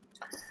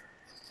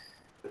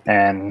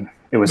 And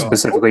it was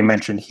specifically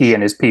mentioned he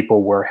and his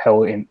people were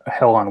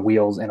hell on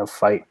wheels in a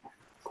fight.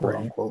 Quote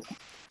unquote.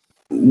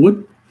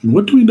 What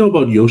do we know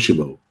about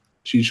Yoshimo?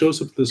 She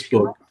shows up in this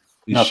book.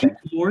 Is Nothing.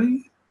 she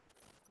Komori?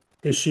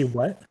 Is she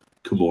what?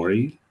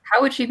 Komori.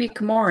 How would she be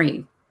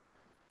Komori?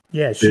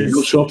 Yeah,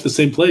 she'll show up at the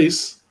same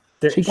place.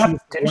 Didn't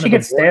she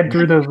get stabbed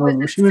through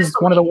the? She was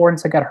one of the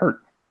wardens that got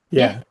hurt.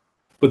 Yeah.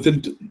 But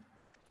then,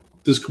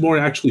 does Komori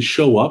actually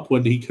show up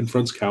when he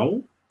confronts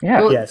Cal?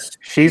 Yeah. Yes.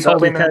 She's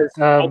holding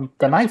the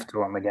knife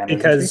to him again.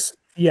 Because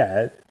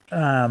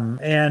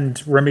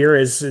And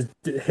Ramirez,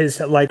 his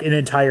like an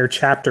entire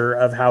chapter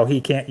of how he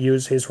can't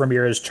use his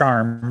Ramirez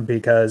charm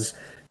because,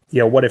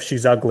 what if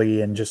she's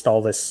ugly and just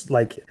all this,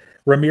 like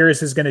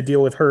Ramirez is going to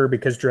deal with her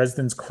because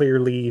Dresden's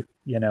clearly,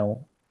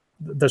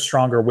 the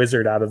stronger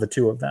wizard out of the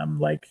two of them.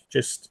 Like,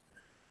 just,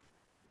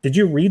 did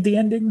you read the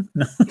ending?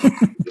 No.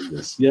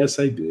 Yes,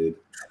 I did.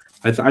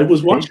 I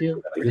was watching.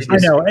 I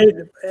know.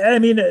 I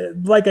mean,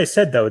 like I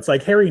said, though, it's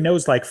like Harry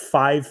knows like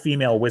 5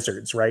 female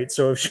wizards, right?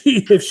 So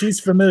if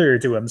she's familiar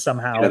to him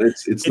somehow,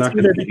 it's not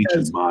going to be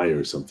Ancient Mai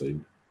or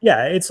something.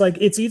 Yeah, it's like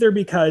it's either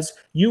because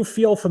you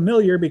feel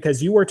familiar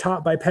because you were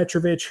taught by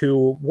Petrovich,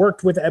 who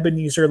worked with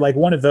Ebenezer, like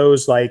one of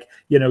those, like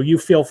you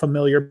feel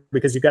familiar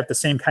because you got the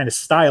same kind of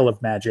style of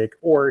magic,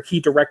 or he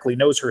directly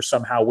knows her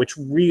somehow, which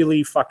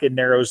really fucking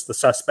narrows the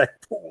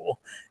suspect pool.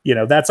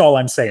 That's all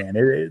I'm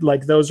saying.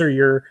 Like those are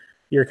your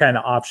kind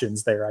of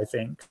options there, I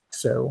think.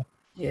 So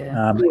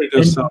yeah, it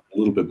does sound a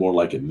little bit more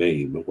like a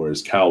name,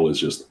 whereas Cal is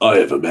just I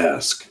have a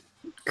mask.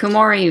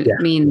 Kumori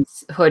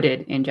means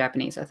hooded in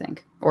Japanese, I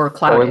think, or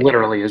clouded. It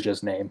literally is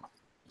just name.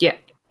 Yeah.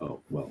 Oh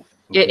well.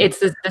 Okay. It's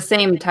the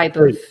same type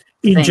of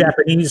in thing.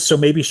 Japanese, so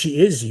maybe she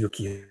is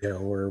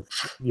Yukio or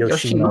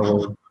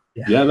Yoshino.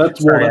 Yeah,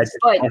 that's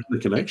the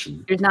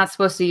connection. You're not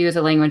supposed to use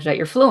a language that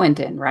you're fluent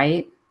in,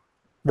 right?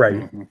 Right.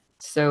 Mm-hmm.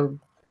 So.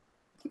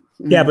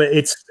 Yeah, but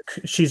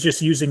she's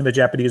just using the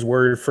Japanese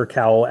word for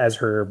Cal as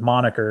her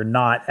moniker,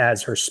 not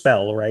as her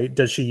spell, right?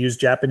 Does she use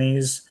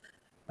Japanese?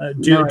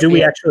 Do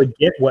we actually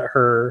get what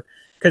her?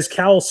 Because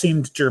Cal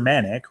seemed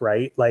Germanic,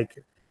 right? Like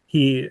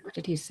What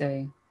did he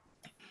say?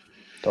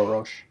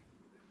 Dorosh.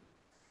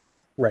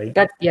 Right.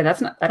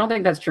 That's not. I don't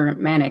think that's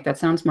Germanic. That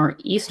sounds more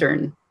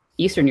Eastern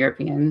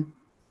European.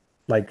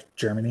 Like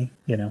Germany,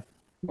 Well,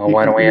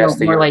 why don't we ask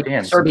the more like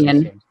Europeans?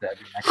 Serbian.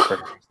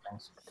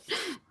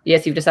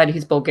 Yes, you've decided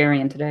he's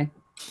Bulgarian today.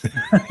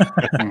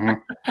 Mm-hmm.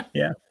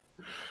 Yeah.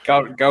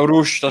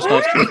 Gaurush does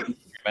not speak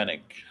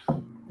Germanic.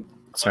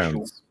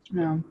 Sounds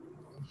No.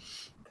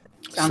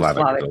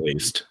 Slavic at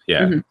least.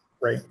 Yeah. Mm-hmm.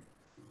 Right.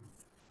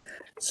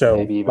 So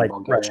Maybe even like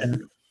Bulgarian.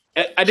 Russian.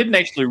 I didn't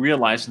actually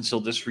realize until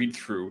this read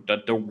through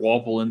that the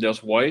wobble in their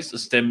voice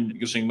is them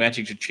using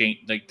magic to change,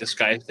 like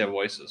disguise their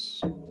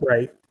voices.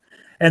 Right.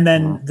 And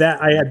then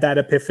I had that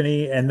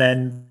epiphany, and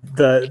then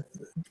the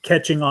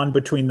catching on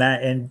between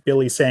that and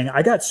Billy saying,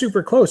 I got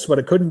super close, but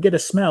I couldn't get a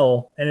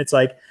smell. And it's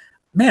like,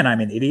 man, I'm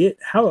an idiot.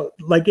 How,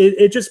 like,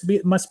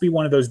 it must be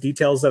one of those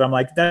details that I'm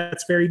like,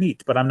 that's very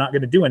neat, but I'm not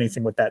going to do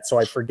anything with that. So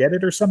I forget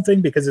it or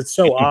something because it's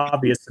so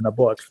obvious in the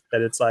book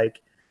that it's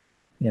like,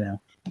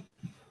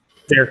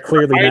 they're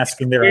clearly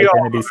masking their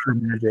identity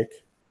through magic.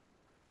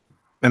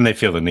 And they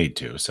feel the need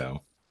to,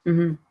 so.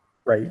 Mm-hmm.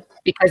 Right.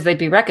 Because they'd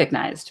be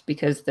recognized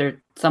because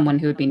they're someone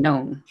who would be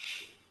known.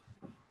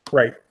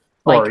 Right.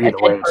 Or either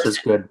way, it's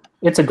just good.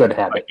 It's a good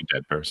habit. Like a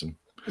dead person.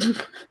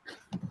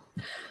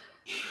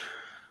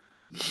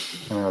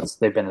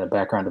 They've been in the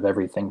background of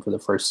everything for the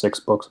first 6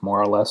 books, more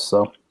or less.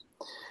 So,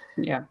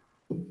 yeah,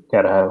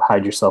 gotta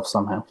hide yourself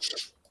somehow.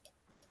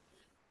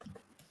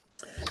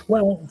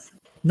 Well,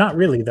 not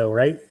really, though,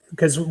 right?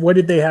 Because what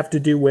did they have to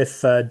do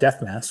with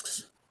death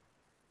masks?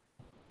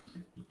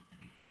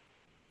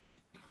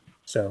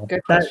 So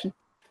good question.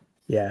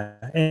 Yeah,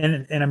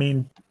 and I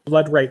mean,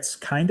 blood rights,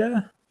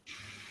 kinda.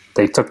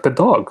 They took the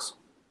dogs.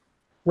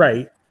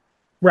 Right.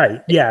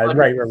 Yeah,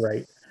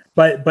 right.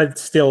 But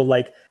still,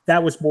 like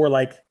that was more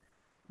like,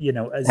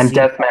 and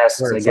death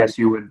masks. I guess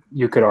like,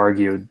 you could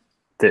argue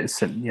this,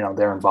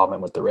 their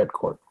involvement with the Red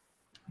Court.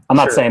 I'm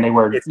not saying they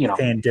were,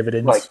 paying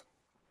dividends, like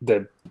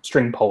the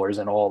string pullers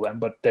and all of them,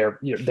 but their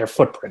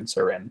footprints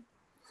are in.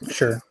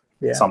 Sure.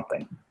 Yeah.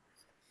 Something.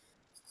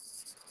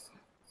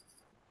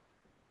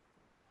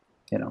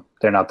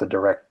 They're not the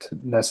direct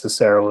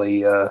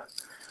necessarily.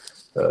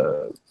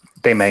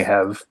 They may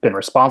have been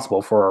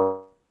responsible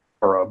for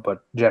Aurora,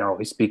 but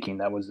generally speaking,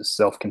 that was a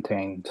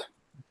self-contained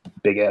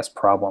big ass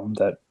problem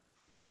that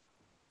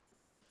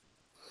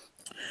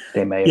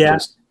they may have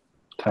just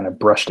kind of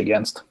brushed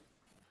against.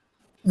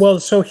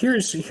 Well, so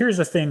here's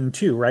a thing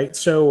too, right?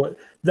 So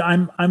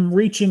I'm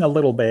reaching a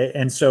little bit,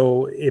 and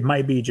so it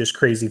might be just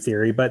crazy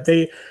theory, but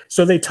they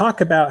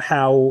talk about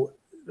how,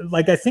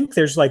 like, I think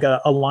there's like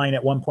a line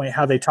at one point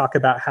how they talk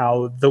about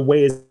how the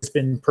way has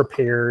been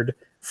prepared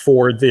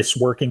for this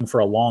working for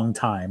a long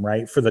time,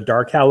 right? For the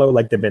Dark Hallow,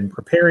 like they've been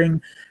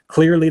preparing.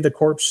 Clearly the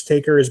Corpse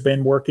Taker has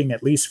been working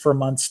at least for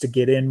months to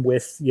get in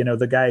with,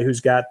 the guy who's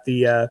got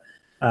the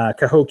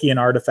Cahokian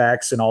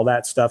artifacts and all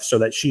that stuff, so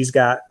that she's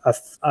got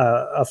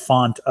a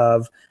font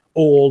of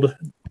old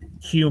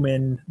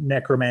human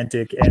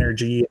necromantic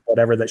energy,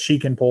 whatever, that she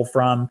can pull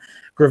from.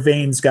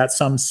 Gravain's got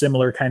some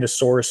similar kind of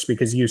source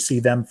because you see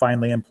them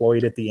finally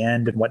employed at the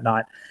end and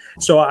whatnot.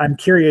 So I'm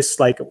curious,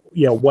 like,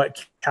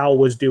 what Cal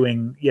was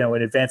doing,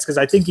 in advance, because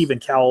I think even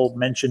Cal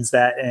mentions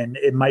that, and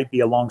it might be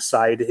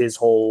alongside his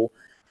whole,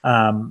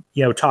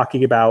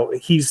 talking about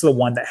he's the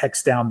one that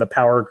hexed down the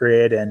power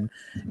grid and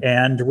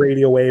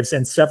radio waves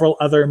and several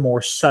other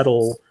more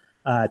subtle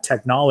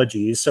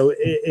technologies. So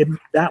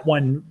that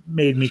one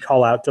made me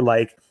call out to,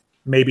 like,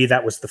 maybe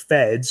that was the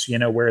feds,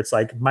 where it's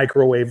like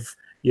microwave,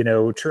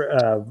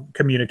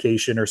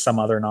 communication or some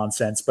other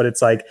nonsense. But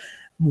it's like,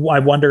 I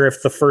wonder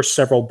if the first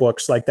several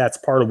books, like that's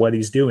part of what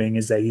he's doing,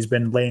 is that he's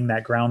been laying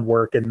that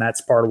groundwork, and that's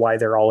part of why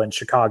they're all in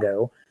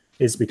Chicago,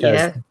 is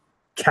because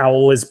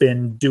Cowell has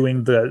been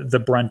doing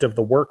the brunt of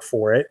the work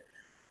for it,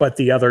 but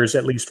the others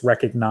at least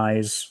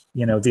recognize,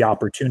 the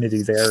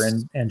opportunity there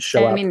and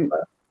show up. I mean,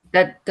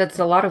 that's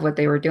a lot of what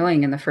they were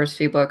doing in the first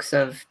few books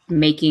of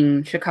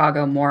making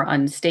Chicago more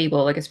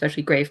unstable, like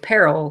especially Grave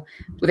Peril.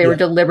 They were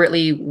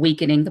deliberately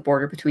weakening the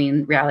border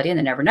between reality and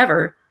the Never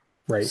Never.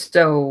 Right.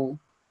 So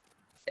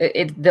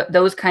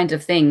those kinds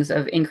of things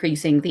of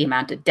increasing the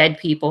amount of dead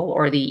people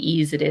or the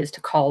ease it is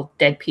to call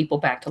dead people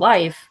back to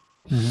life,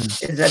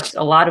 that's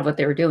a lot of what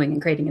they were doing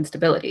and creating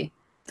instability.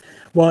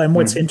 Well, and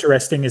what's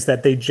interesting is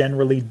that they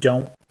generally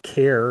don't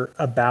care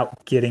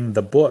about getting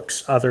the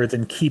books other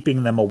than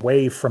keeping them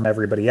away from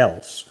everybody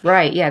else.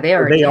 Right. Yeah, they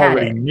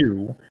already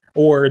knew,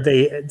 or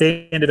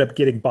they ended up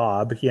getting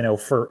Bob,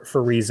 for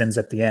reasons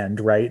at the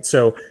end, right?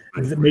 So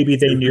maybe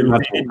they knew they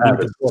didn't need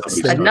the books.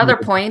 Another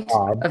point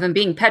of him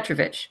being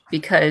Petrovich,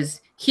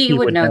 because he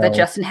would know that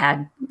Justin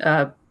had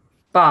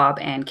Bob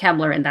and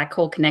Kemmler and that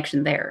whole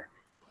connection there.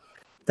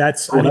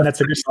 That's a good point.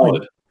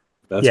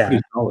 That's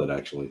pretty solid,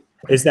 actually.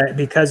 Is that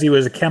because he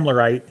was a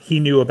Kemmlerite, he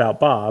knew about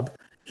Bob.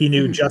 He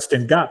knew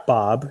Justin got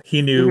Bob.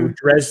 He knew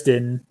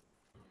Dresden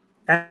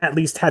at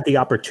least had the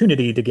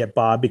opportunity to get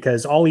Bob,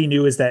 because all he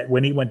knew is that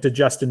when he went to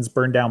Justin's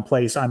burned down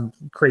place, I'm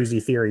crazy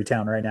theory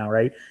town right now,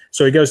 right?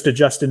 So he goes to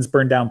Justin's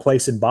burned down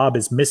place and Bob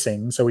is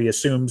missing. So he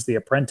assumes the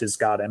apprentice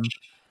got him.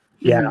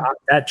 Yeah,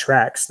 that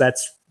tracks.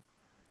 That's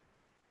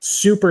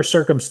super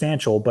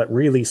circumstantial, but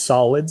really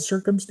solid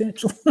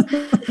circumstantial.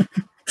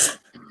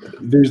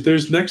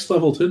 There's next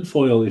level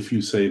tinfoil if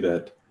you say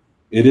that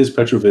it is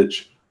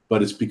Petrovich,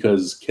 but it's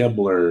because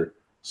Kemmler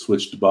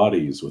switched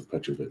bodies with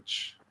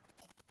Petrovich.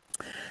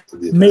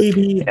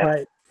 Maybe,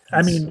 but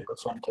I mean,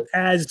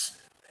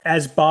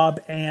 as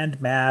Bob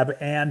and Mab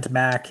and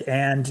Mac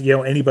and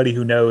anybody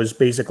who knows,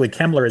 basically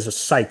Kemmler is a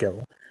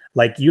psycho.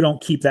 Like, you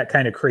don't keep that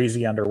kind of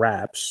crazy under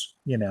wraps.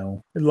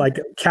 Like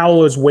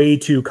Cowell is way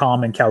too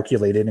calm and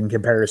calculated in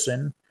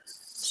comparison.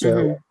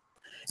 So.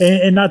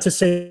 And not to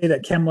say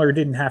that Kemmler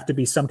didn't have to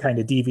be some kind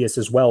of devious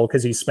as well,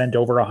 because he spent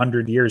over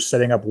 100 years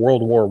setting up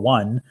World War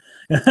I,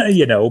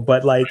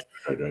 but like,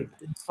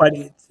 but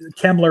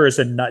Kemmler is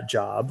a nut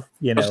job,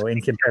 in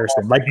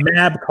comparison. Like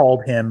Mab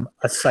called him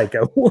a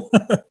psycho.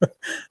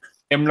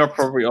 Kemmler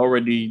probably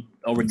already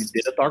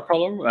did a Dark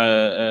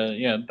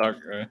Color. Dark.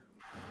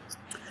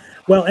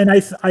 Well, and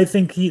I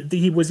think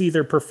he was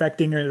either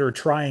perfecting it or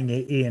trying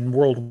it in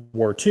World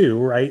War II,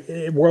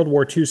 right? World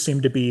War II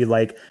seemed to be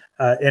like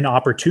an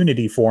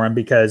opportunity for him,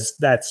 because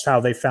that's how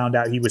they found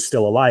out he was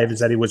still alive, is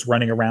that he was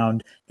running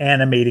around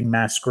animating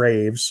mass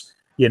graves,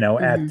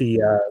 at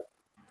the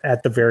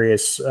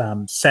various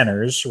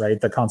centers, right?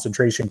 The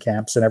concentration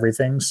camps and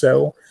everything.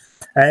 So,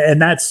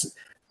 and that's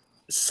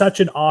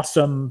such an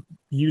awesome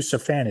use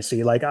of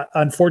fantasy. Like,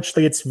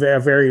 unfortunately, it's a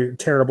very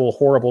terrible,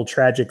 horrible,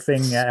 tragic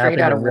thing.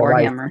 Straight out of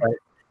Warhammer.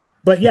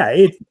 But yeah,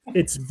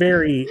 it's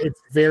very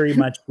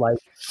much like,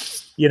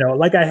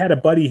 like I had a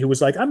buddy who was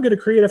like, I'm going to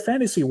create a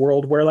fantasy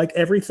world where like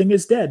everything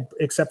is dead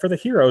except for the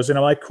heroes. And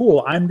I'm like,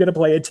 cool, I'm going to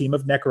play a team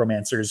of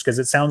necromancers, because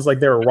it sounds like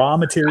there are raw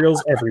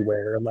materials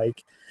everywhere.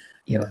 Like,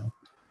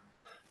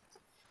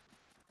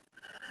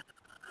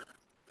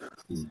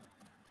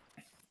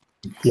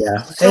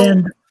 Yeah. So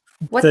and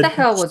what the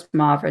hell was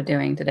Mavra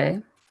doing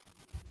today?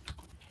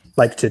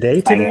 Like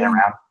today?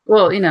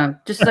 Well,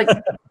 just like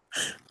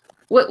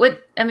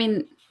what I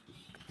mean,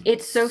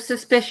 it's so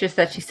suspicious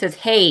that she says,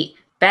 hey,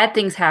 bad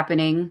things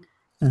happening,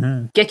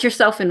 get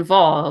yourself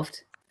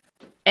involved,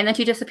 and then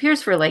she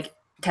disappears for like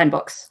 10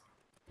 books.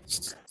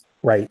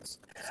 Right.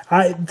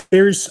 I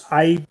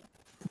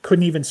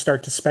couldn't even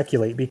start to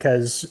speculate,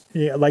 because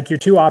like your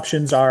two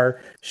options are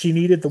she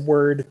needed the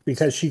word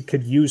because she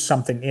could use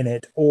something in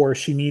it, or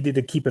she needed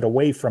to keep it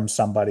away from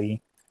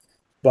somebody.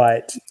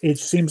 But it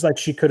seems like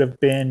she could have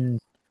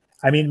been,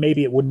 I mean,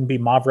 maybe it wouldn't be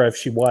Mavra if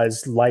she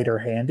was lighter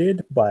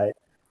handed, but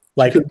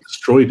like, she could have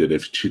destroyed it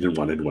if she didn't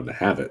want anyone to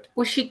have it.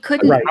 Well, she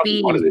couldn't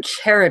be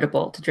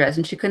charitable to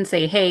Dresden. She couldn't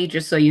say, hey,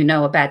 just so you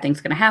know, a bad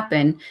thing's going to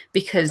happen,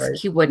 because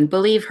he wouldn't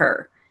believe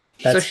her.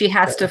 So she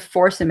has to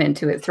force him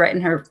into it,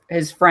 threaten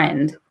his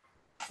friend.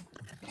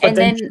 But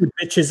then she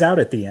bitches out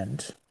at the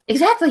end.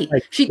 Exactly.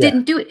 Like, she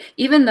didn't do it.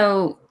 Even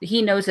though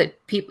he knows that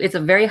it's a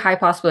very high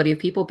possibility of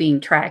people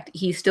being tracked,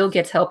 he still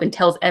gets help and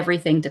tells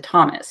everything to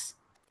Thomas.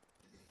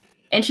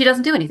 And she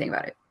doesn't do anything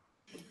about it.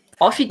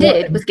 All she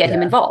did was get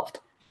him involved.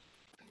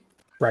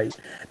 Right.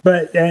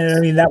 But I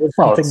mean, that was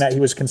something that he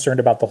was concerned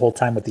about the whole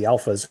time with the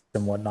alphas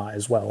and whatnot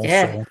as well.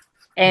 Yeah. So.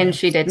 And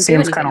she didn't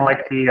Seems kind of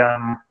like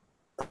the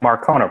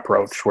Marcone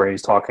approach, where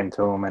he's talking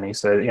to him and he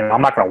said,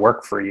 I'm not going to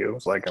work for you.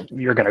 It's like,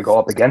 you're going to go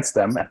up against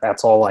them, and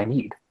that's all I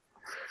need.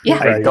 Yeah.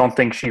 I don't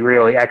think she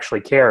really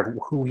actually cared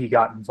who he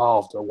got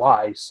involved or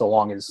why, so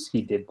long as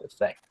he did the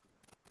thing.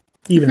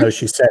 even though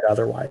she said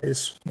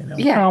otherwise.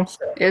 Yeah,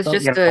 so, it's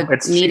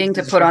just needing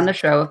to put on the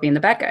show of being the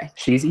bad guy.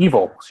 She's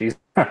evil. She's,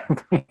 you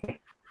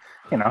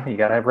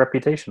gotta have a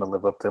reputation to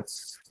live up to.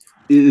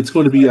 It's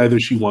going to be either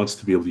she wants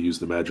to be able to use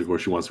the magic, or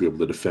she wants to be able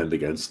to defend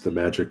against the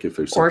magic if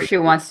there's. Or she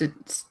wants to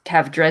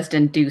have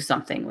Dresden do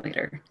something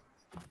later,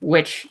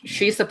 which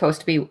she's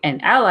supposed to be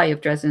an ally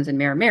of Dresden's in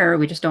Mirror Mirror.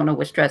 We just don't know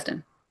which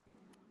Dresden.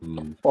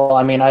 Well,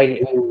 I mean, I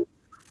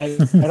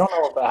don't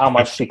know about how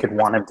much she could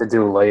want him to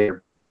do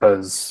later,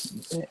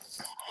 because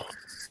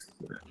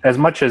as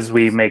much as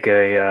we make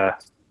a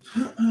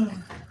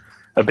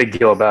big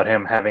deal about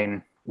him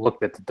having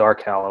looked at the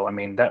Dark Hallow, I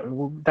mean, that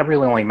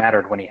really only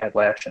mattered when he had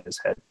Lash in his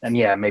head. And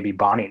yeah, maybe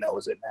Bonnie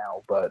knows it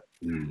now, but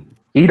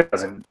he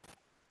doesn't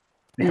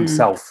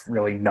himself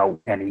really know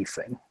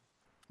anything.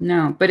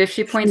 No, but if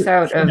she points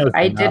out,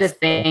 I did a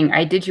thing,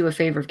 I did you a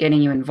favor of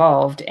getting you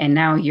involved, and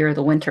now you're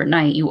the Winter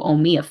Knight, you owe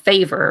me a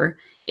favor.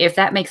 If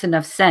that makes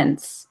enough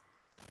sense,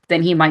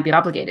 then he might be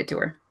obligated to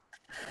her.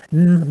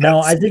 No,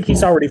 I think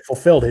he's already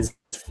fulfilled his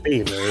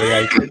favor.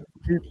 Like,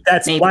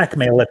 that's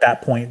blackmail at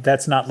that point.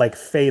 That's not like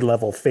Fae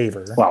level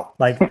favor. Well,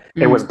 like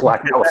it was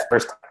blackmail the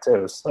first time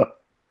too. So.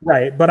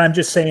 Right, but I'm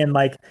just saying,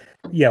 like,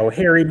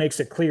 Harry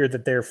makes it clear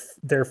that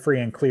they're free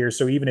and clear.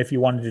 So even if you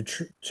wanted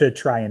to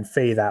try and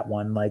Fae that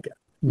one, like,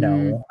 no,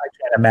 I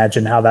can't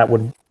imagine how that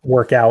would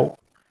work out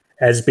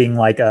as being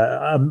like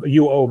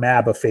you owe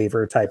Mab a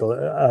favor type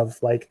of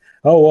like,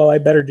 oh, well, I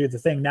better do the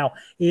thing. Now,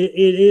 it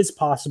is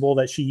possible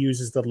that she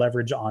uses the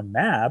leverage on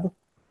Mab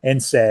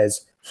and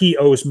says, he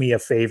owes me a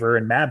favor,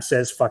 and Mab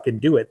says, fucking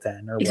do it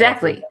then. Or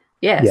exactly. Whatever.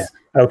 Yes. Yeah.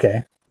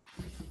 Okay.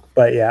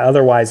 But yeah,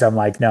 otherwise I'm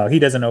like, no, he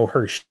doesn't owe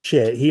her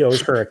shit. He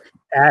owes her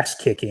ass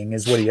kicking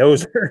is what he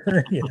owes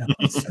her.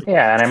 So.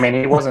 Yeah, and I mean,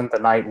 he wasn't the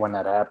knight when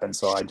that happened,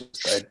 so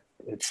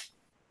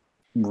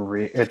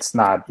it's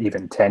not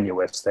even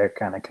tenuous, that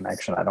kind of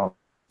connection. I don't.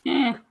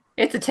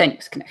 It's a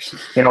tenuous connection.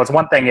 It's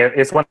one thing.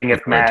 It's one thing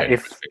if Mab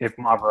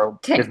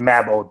owed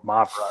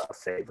Mavra a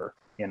favor,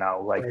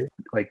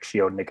 like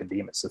she owed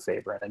Nicodemus a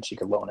favor, and then she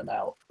could loan him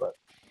out. But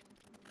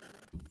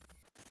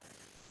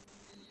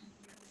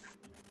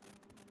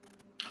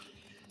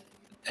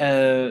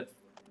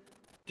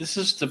this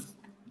is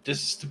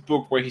the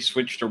book where he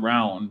switched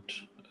around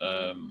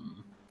the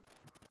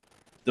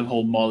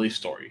whole Molly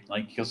story,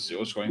 like, because it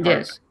was going hard.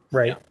 Yes.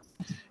 Right.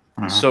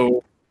 Yeah.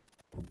 So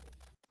I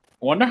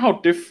wonder how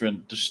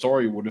different the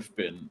story would have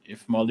been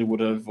if Molly would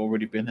have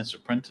already been his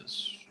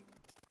apprentice.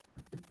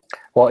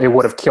 Well, it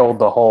would have killed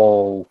the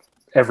whole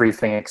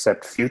everything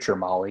except future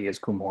Molly is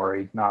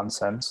Kumori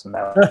nonsense, and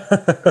that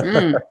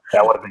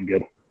would have been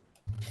good.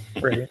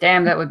 Right.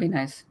 Damn, that would be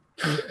nice.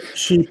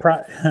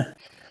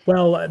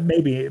 Well,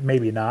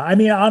 maybe not. I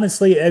mean,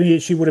 honestly,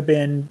 she would have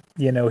been,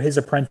 his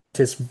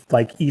apprentice,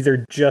 like,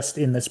 either just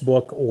in this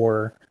book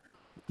or,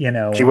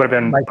 she would have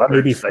been like Butters,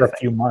 maybe for a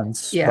few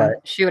months. Yeah,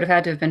 but she would have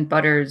had to have been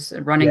Butters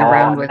running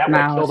around with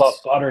Mouse. Killed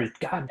off Butters.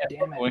 God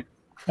damn it.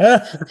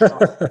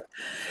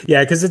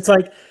 Yeah, because it's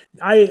like,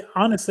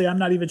 I'm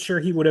not even sure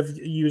he would have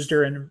used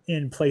her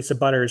in place of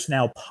Butters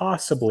now,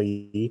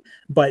 possibly,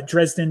 but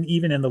Dresden,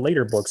 even in the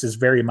later books, is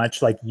very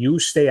much like, you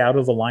stay out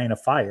of the line of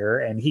fire,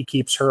 and he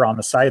keeps her on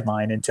the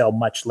sideline until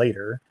much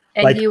later.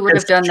 And like, he would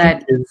have done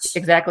that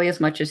exactly as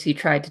much as he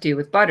tried to do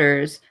with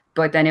Butters,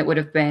 but then it would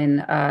have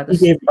been he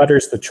gave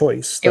Butters the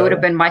choice. It would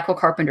have been Michael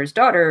Carpenter's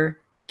daughter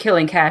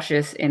killing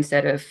Cassius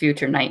instead of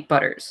future Knight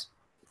Butters.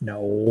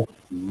 No.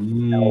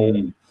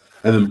 And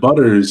then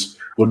Butters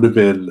would have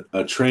been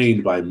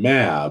trained by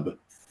Mab,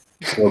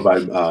 or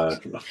by Butters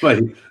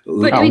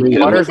would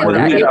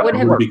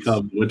have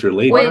become Winter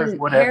Lady.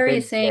 When Harry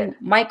is saying,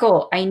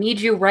 Michael, I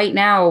need you right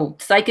now,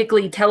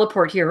 psychically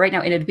teleport here right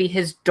now, and it'd be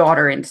his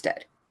daughter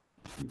instead.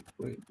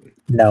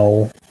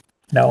 No.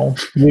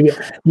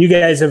 You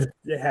guys have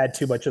had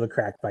too much of the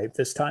crack pipe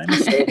this time.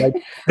 So, like,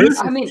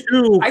 this is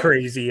too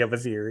crazy of a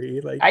theory.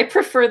 Like, I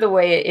prefer the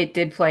way it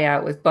did play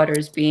out with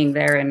Butters being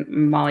there and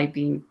Molly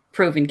being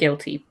proven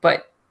guilty,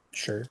 but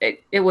sure,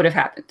 it would have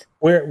happened.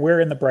 We're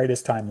in the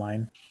brightest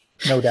timeline,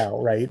 no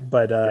doubt, right?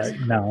 But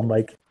no,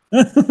 like,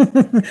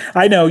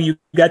 I know you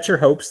got your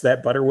hopes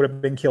that Butter would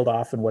have been killed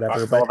off and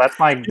whatever. But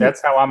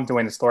that's how I'm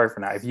doing the story for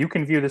now. If you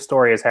can view the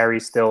story as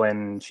Harry's still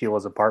in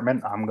Sheila's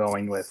apartment, I'm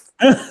going with.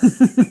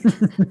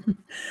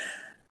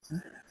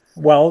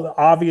 Well,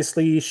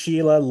 obviously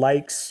Sheila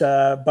likes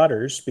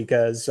Butters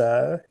because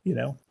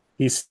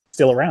he's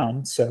still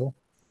around. So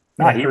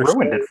he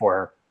ruined it for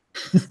her.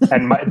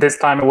 And this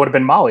time it would have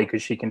been Molly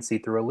because she can see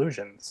through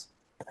illusions.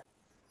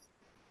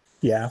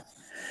 Yeah.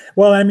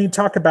 Well, I mean,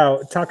 talk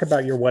about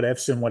your what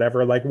ifs and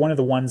whatever. Like, one of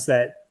the ones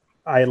that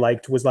I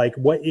liked was like,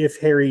 what if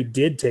Harry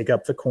did take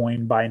up the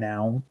coin by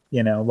now?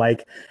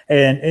 Like,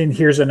 and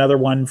here's another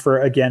one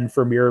for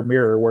Mirror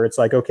Mirror, where it's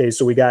like, okay,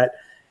 so we got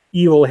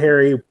evil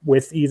Harry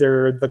with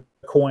either the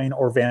coin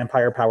or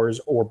vampire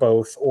powers or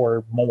both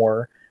or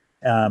more.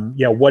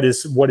 What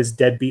does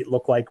Deadbeat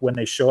look like when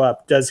they show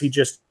up? Does he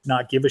just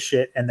not give a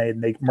shit and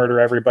they murder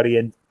everybody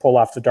and pull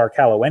off the Dark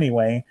Hallow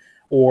anyway?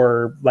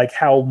 Or like,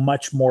 how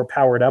much more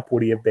powered up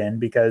would he have been?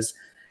 Because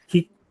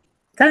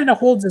kind of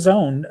holds his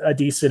own a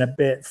decent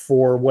bit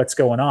for what's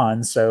going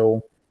on.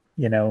 So,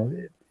 you know,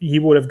 he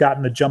would have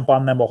gotten the jump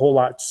on them a whole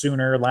lot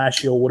sooner.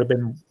 Lashiel would have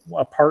been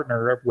a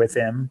partner with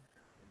him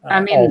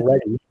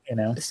already, you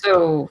know.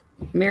 So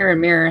Mirror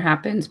Mirror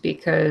happens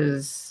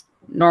because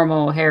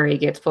normal Harry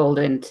gets pulled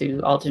into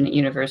alternate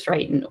universe,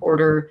 right? In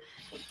order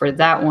for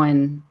that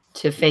one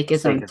to fake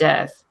his own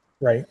death.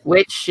 Right.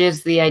 Which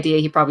is the idea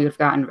he probably would have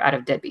gotten out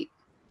of Deadbeat.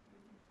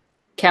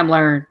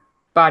 Kemmler,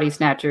 Body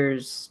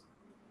Snatchers.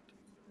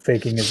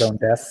 Faking his own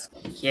death.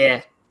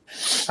 Yeah.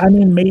 I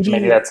mean,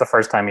 maybe that's the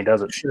first time he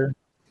does it. Sure.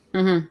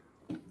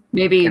 Mm-hmm.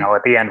 Maybe, you know,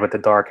 at the end with the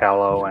Dark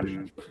Hallow,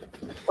 and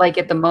like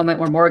at the moment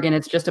where Morgan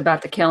is just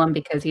about to kill him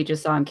because he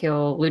just saw him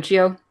kill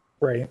Lucio.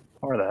 Right.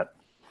 Or that.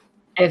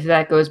 If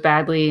that goes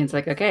badly, it's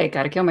like, okay,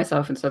 gotta kill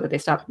myself, and so that they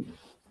stop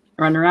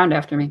running around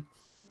after me.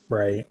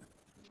 Right.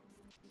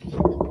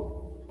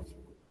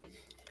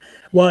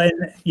 Well,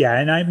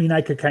 and I mean,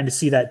 I could kind of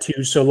see that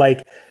too. So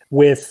like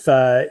with,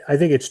 I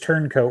think it's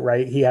Turncoat,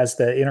 right? He has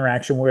the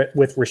interaction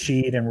with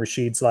Rashid, and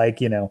Rashid's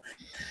like, you know,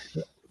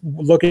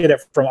 look at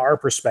it from our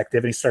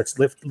perspective, and he starts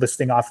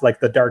listing off like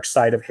the dark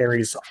side of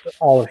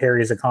all of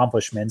Harry's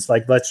accomplishments.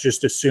 Like, let's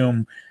just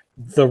assume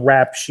the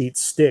rap sheet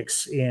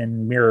sticks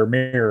in Mirror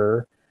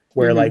Mirror,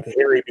 where like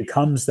Harry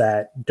becomes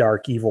that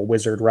dark evil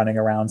wizard running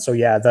around. So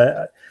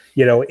yeah,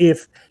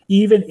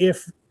 even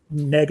if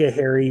Nega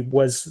Harry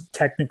was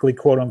technically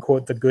quote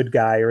unquote the good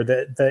guy or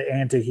the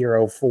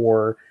anti-hero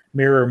for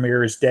Mirror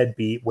Mirror's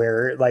Deadbeat,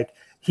 where like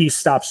he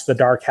stops the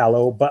Dark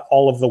Hallow, but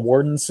all of the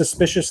wardens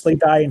suspiciously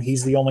die and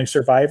he's the only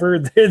survivor,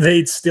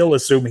 they'd still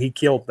assume he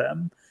killed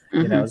them,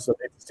 you know, so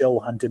they'd still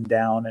hunt him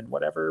down and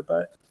whatever.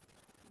 But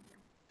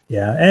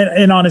yeah,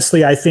 and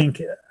honestly, I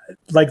think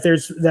like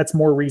that's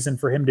more reason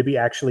for him to be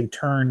actually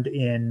turned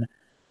in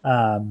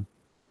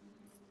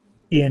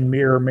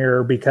Mirror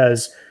Mirror,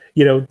 because,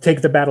 you know,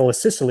 take the Battle of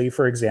Sicily,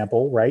 for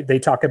example, right? They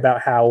talk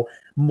about how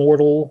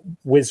mortal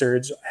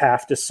wizards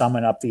have to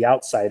summon up the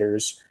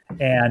outsiders,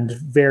 and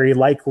very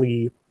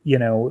likely, you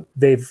know,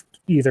 they've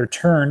either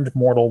turned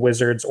mortal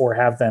wizards or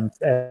have them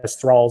as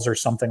thralls or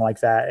something like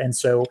that. And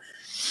so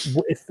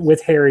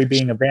with Harry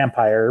being a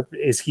vampire,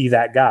 is he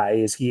that guy?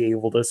 Is he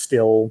able to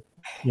still,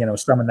 you know,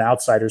 summon the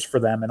outsiders for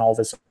them and all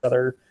this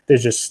other?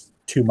 There's just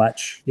too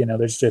much, you know,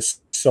 there's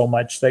just so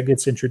much that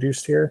gets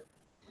introduced here.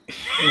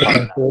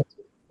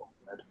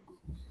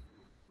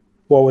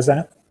 What was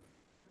that?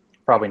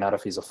 Probably not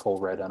if he's a full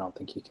red. I don't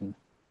think he can.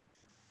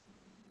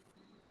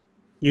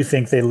 You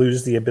think they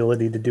lose the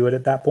ability to do it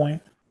at that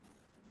point?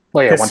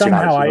 Well, yeah, once you're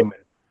not a human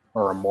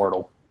or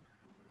immortal.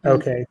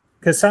 Okay,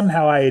 because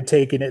somehow I had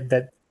taken it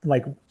that,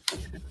 like,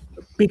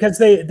 because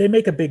they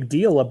make a big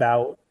deal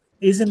about,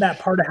 isn't that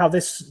part of how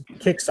this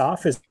kicks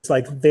off? Is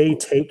like they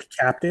take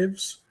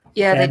captives,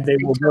 and they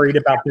were worried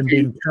about them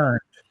being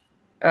turned.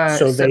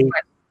 So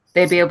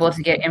they'd be able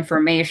to get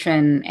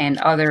information and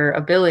other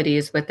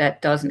abilities, but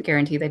that doesn't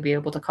guarantee they'd be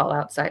able to call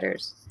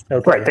outsiders.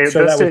 Okay. Right,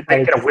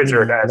 they get a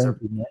wizard as a...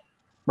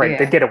 Right,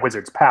 they get a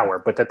wizard's power,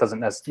 but that doesn't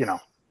necessarily, you know,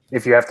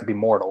 if you have to be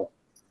mortal.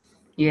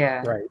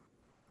 Yeah. Right.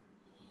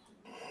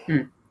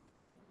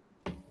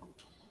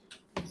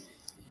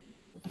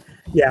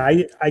 Yeah,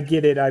 I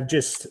get it. I've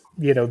just,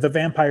 you know, the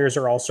vampires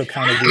are also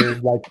kind of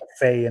weird, like the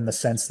Fae, in the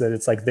sense that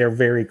it's like they're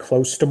very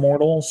close to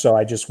mortal. So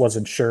I just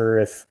wasn't sure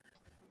if,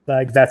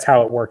 like, that's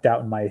how it worked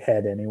out in my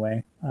head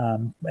anyway.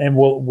 And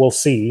we'll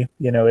see.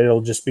 You know,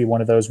 it'll just be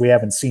one of those, we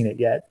haven't seen it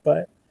yet,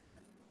 but.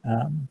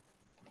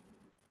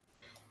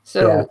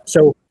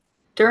 So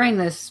during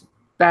this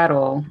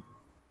battle,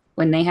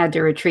 when they had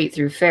to retreat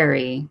through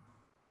Ferry,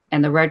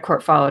 and the Red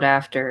Court followed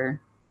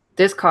after,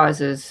 this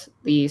causes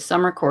the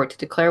Summer Court to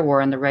declare war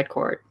on the Red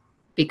Court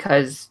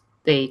because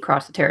they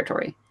crossed the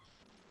territory.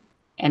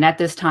 And at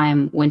this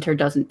time, Winter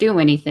doesn't do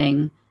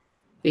anything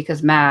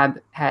because Mab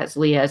has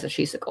Leah as a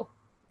She-Sickle.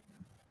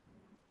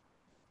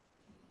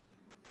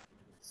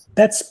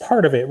 That's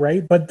part of it,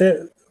 right? But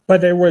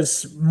there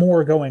was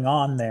more going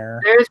on there.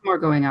 There's more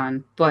going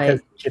on,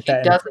 but she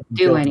doesn't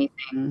do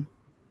anything.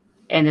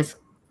 And this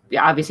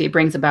obviously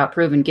brings about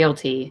proven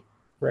guilty.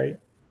 Right.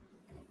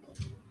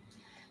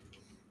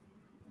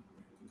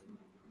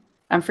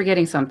 I'm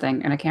forgetting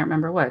something, and I can't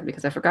remember what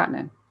because I've forgotten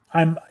it.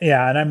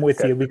 I'm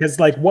with you, because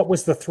like, what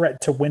was the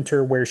threat to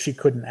Winter where she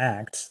couldn't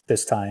act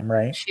this time,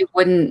 right? She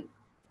wouldn't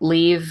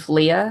leave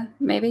Leah,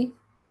 maybe.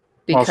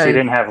 Well, she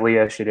didn't have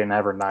Leah. She didn't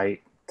have her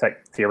knight.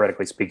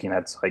 Theoretically speaking,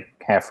 that's like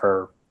half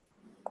her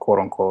quote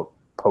unquote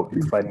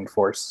potent fighting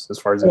force as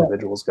far as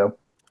individuals go.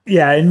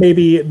 Yeah, and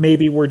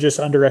maybe we're just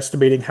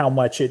underestimating how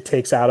much it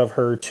takes out of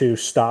her to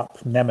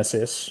stop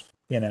Nemesis.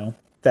 You know,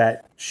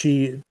 that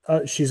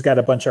she's got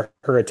a bunch of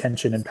her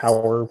attention and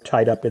power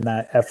tied up in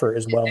that effort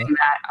as well.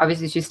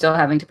 Obviously, she's still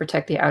having to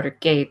protect the outer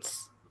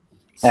gates.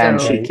 And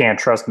she can't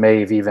trust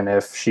Maeve, even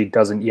if she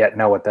doesn't yet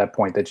know at that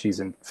point that she's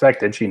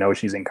infected. She knows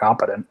she's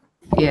incompetent.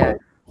 Yeah.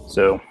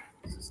 So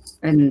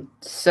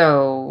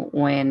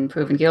when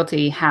proven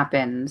guilty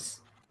happens,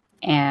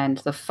 and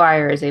the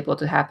fire is able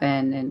to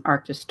happen in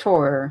Arctis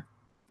Tor,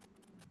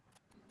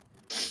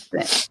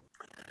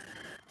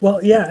 Well,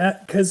 yeah,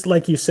 because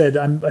like you said,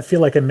 I feel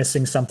like I'm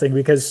missing something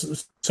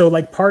because so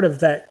like part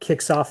of that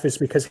kicks off is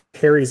because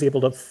Harry's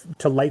able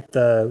to light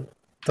the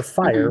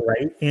fire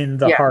right in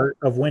the heart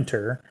of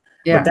winter.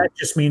 Yeah. But that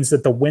just means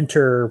that the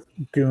winter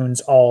goons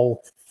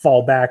all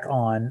fall back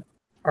on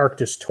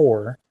Arctis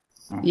Tor.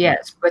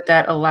 Yes, but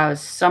that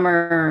allows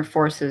summer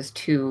forces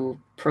to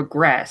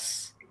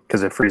progress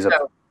because it frees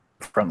up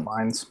front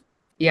lines.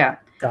 Yeah.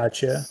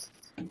 Gotcha.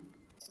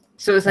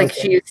 So it's like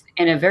she's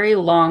in a very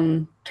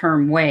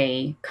long-term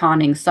way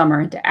conning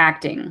Summer into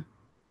acting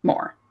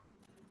more.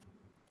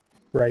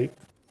 Right.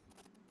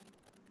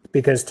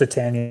 Because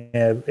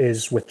Titania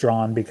is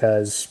withdrawn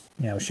because,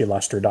 she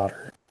lost her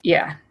daughter.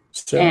 Yeah.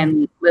 So.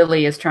 And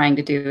Lily is trying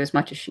to do as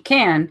much as she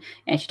can,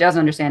 and she doesn't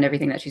understand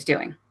everything that she's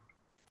doing.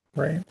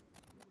 Right.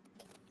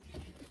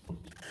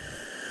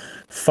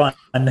 Fun.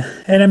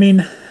 And I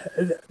mean,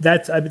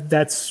 that's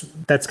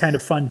kind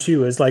of fun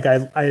too, is like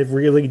I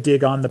really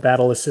dig on the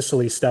Battle of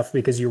Sicily stuff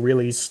because you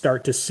really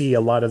start to see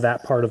a lot of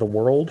that part of the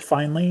world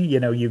finally.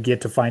 You get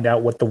to find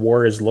out what the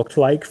war has looked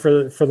like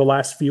for the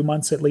last few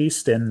months at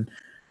least, and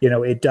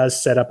it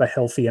does set up a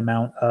healthy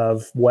amount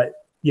of what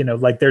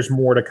like there's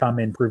more to come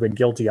in Proven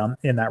Guilty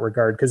in that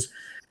regard, because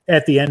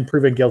at the end,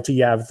 Proven Guilty,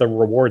 you have the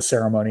reward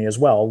ceremony as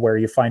well, where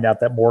you find out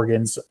that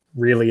Morgan's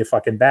really a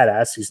fucking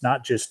badass. He's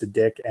not just a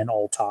dick and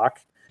all talk.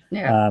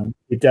 Yeah.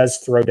 He does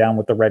throw down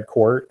with the Red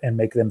Court and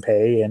make them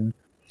pay, and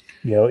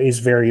is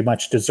very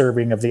much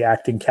deserving of the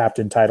acting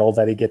captain title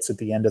that he gets at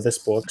the end of this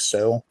book.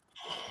 So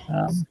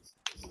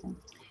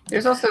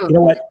there's also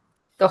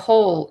the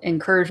whole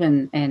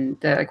incursion and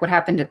what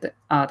happened at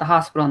the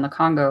hospital in the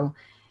Congo,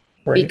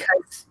 right.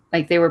 Because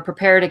they were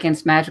prepared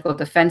against magical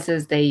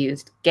defenses. They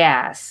used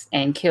gas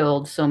and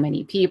killed so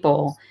many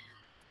people.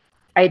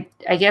 I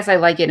guess I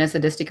like it in a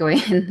sadistic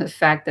way in the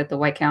fact that the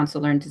White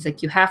Council learned is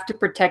you have to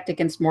protect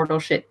against mortal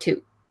shit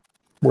too.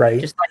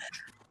 Right. Just like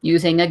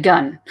using a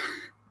gun.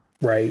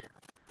 Right.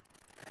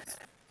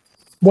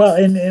 Well,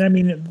 and I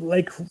mean,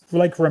 like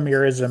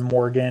Ramirez and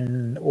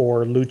Morgan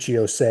or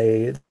Lucio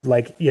say,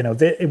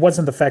 it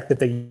wasn't the fact that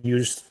they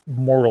used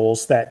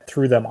mortals that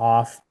threw them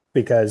off,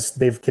 because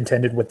they've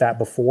contended with that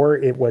before.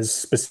 It was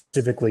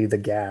specifically the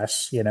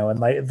gas, and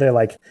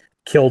they're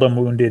killed them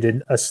wounded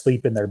and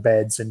asleep in their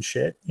beds and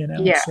shit,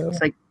 Yeah, so. It's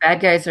bad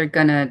guys are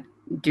gonna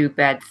do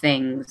bad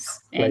things,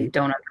 and right.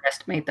 Don't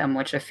underestimate them,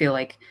 which I feel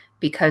like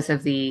because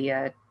of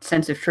the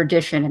sense of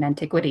tradition and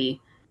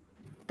antiquity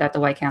that the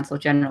White Council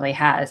generally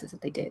has is that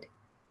they did.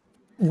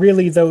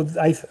 Really, though,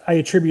 I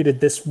attributed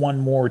this one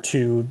more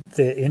to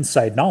the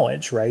inside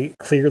knowledge, right?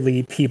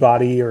 Clearly,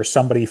 Peabody or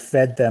somebody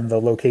fed them the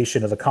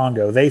location of the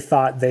Congo. They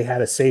thought they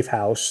had a safe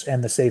house,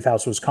 and the safe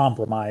house was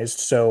compromised.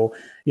 So,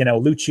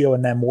 Lucio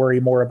and them worry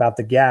more about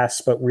the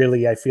gas, but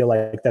really, I feel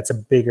like that's a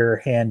bigger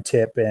hand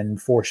tip and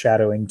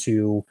foreshadowing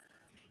to,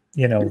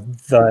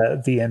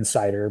 the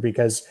insider,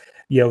 because,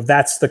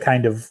 that's the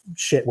kind of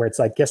shit where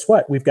it's guess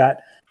what? We've got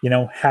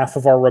half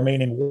of our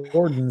remaining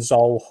wardens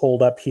all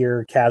hold up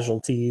here,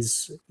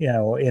 casualties,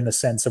 in the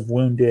sense of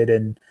wounded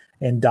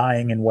and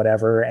dying and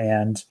whatever.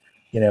 And,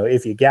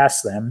 if you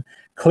gas them,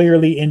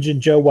 clearly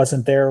Injun Joe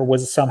wasn't there,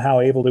 was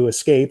somehow able to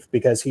escape,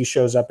 because he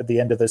shows up at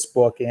the end of this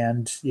book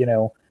and,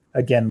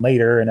 again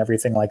later and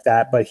everything like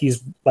that. But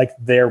he's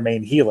their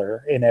main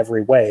healer in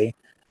every way,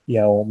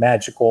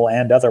 magical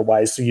and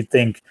otherwise. So you'd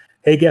think,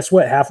 hey, guess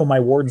what? Half of my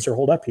wardens are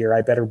holed up here.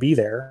 I better be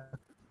there.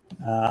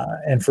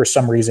 And for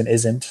some reason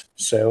isn't.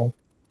 So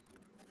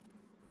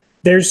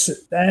there's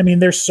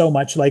so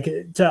much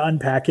to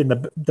unpack in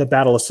the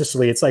Battle of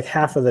Sicily. It's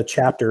half of the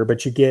chapter,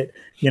 but you get,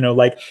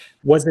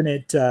 wasn't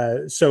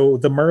it? So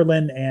the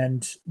Merlin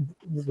and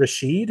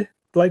Rashid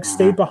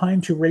stayed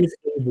behind to raise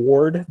a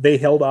ward. They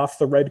held off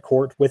the Red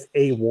Court with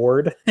a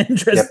ward, and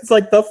just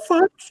the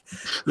fuck,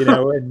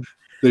 and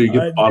there you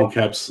get bottle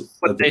caps.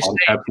 But the bottle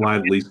cap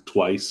line at least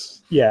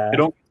twice. Yeah, you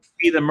don't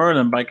see the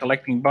Merlin by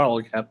collecting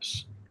bottle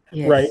caps.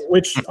 Yes. Right,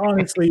 which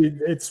honestly,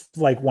 it's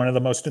one of the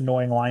most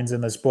annoying lines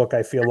in this book,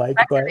 I feel like.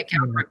 But it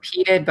got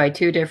repeated by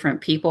two different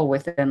people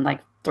within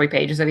 3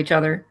 pages of each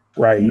other.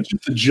 Right, it's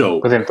just a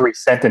joke. Within 3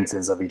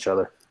 sentences of each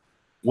other.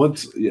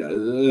 Once,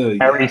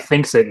 Harry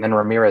thinks it, and then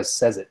Ramirez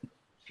says it.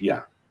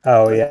 Yeah.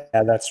 Oh yeah,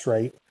 that's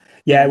right.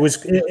 Yeah, it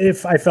was.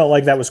 If I felt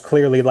like that was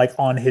clearly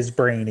on his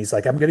brain, he's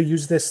I'm going to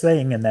use this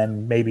thing, and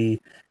then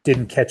maybe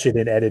didn't catch it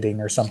in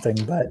editing or something.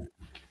 But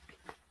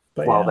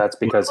well, that's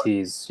because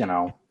he's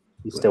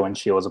he's still in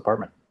Sheila's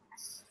apartment.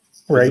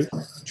 Right.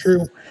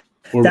 True.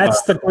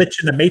 That's the glitch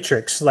in the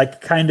Matrix,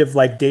 kind of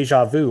like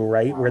deja vu,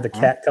 right? Where the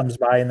cat comes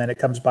by and then it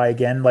comes by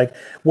again.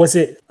 Was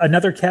it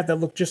another cat that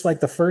looked just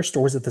like the first,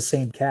 or was it the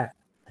same cat?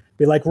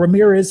 Be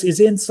Ramirez is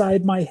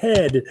inside my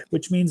head,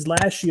 which means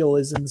Lashiel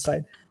is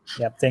inside.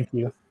 Yep. Thank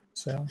you.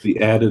 So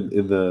the ad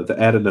in the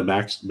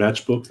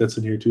matchbook that's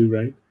in here too,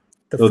 right?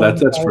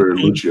 That's for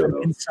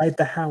Lucio. Inside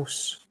the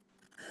house.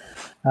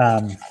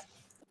 So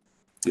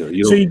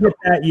you get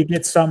that. You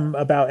get some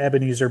about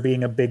Ebenezer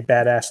being a big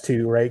badass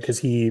too, right? Because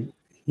he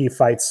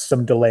fights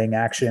some delaying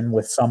action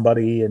with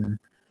somebody, and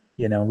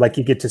You know, like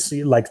you get to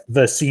see like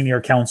the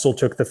senior council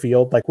took the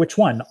field. Like which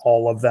one?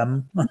 All of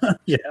them.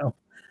 You know,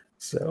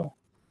 so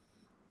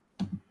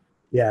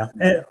yeah.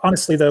 And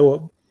honestly,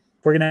 though,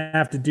 we're gonna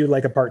have to do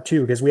like a part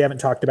 2 because we haven't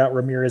talked about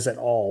Ramirez at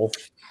all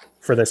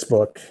for this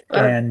book,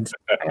 and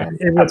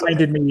it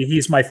reminded me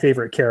he's my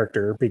favorite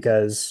character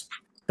because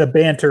the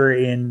banter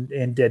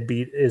in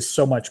Deadbeat is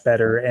so much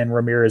better, and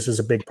Ramirez is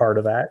a big part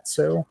of that.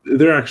 So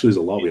there actually is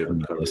a law we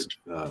haven't covered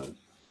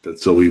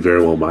so we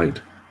very well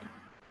might.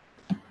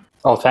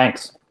 Oh,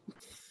 thanks.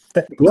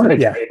 Yeah,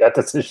 made that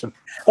decision.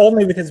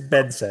 Only because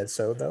Ben says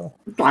so, though.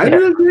 I'm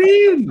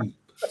agreeing.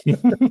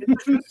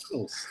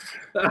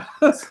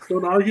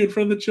 Don't argue in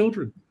front of the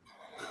children.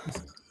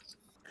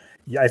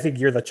 Yeah, I think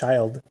you're the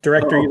child.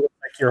 Director, you look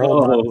like you're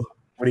holding on.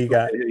 What do you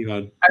got?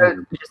 I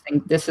was just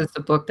thinking, this is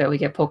the book that we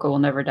get. Polka Will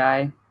Never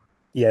Die.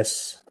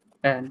 Yes.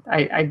 And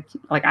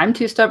I'm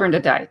too stubborn to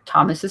die.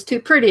 Thomas is too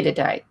pretty to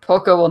die.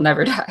 Polka will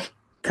never die.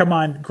 Come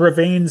on,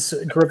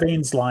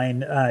 Gravaine's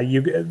line,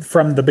 you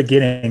from the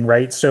beginning,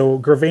 right? So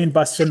Gravane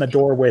busts in the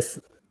door with,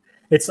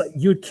 it's like,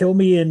 you'd kill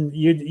me, and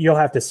you'll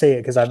have to say it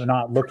because I'm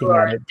not looking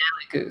at it.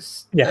 Deadly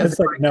Goose. Yeah, it's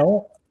like,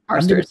 no,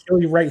 I'm going to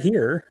kill you right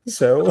here.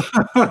 So,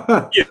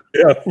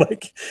 yeah,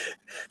 like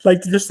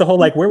just the whole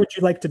like, where would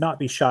you like to not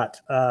be shot?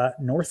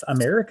 North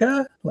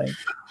America, like.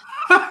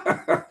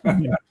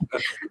 Yeah.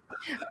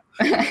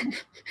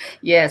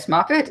 Yes,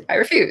 Moppet, I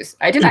refuse.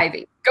 I deny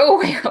thee. Go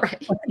away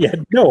already. Yeah,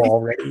 no,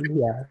 already.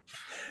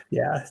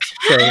 Yeah.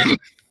 So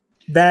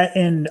that,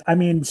 and I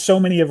mean, so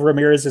many of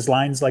Ramirez's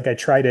lines, like I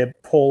try to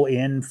pull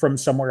in from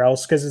somewhere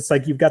else because it's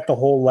like you've got the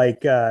whole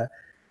like.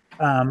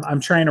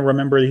 I'm trying to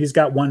remember. He's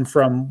got one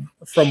from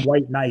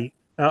White Knight.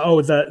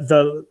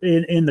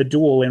 In the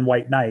duel in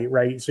White Knight,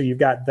 right? So you've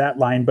got that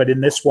line, but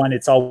in this one,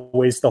 it's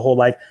always the whole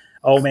like,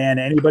 oh man,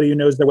 anybody who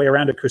knows their way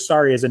around a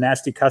Kusari is a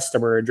nasty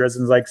customer. And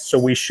Dresden's like, so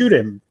we shoot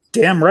him.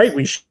 Damn right,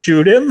 we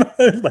shoot him.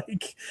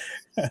 Like,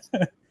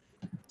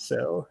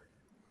 so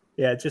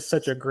yeah, just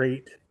such a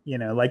great,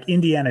 like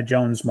Indiana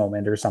Jones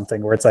moment or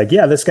something where it's like,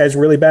 yeah, this guy's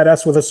really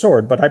badass with a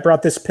sword, but I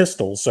brought this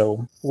pistol,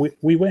 so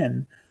we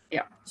win.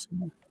 Yeah. So,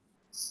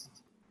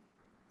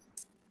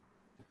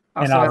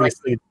 also, and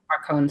obviously, like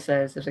Marcone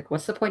says, "It's like,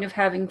 what's the point of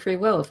having free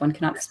will if one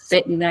cannot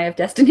spit in the eye of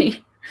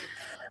destiny?"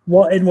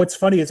 Well, and what's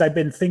funny is I've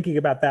been thinking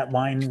about that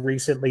line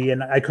recently,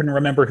 and I couldn't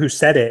remember who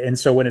said it. And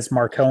so when it's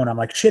Marcone, I'm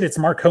like, shit, it's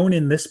Marcone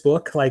in this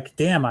book. Like,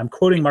 damn, I'm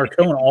quoting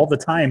Marcone all the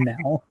time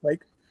now.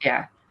 Like,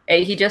 yeah,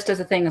 he just does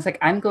a thing. It's like,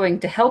 I'm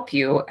going to help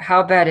you.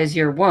 How bad is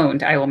your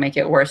wound? I will make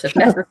it worse if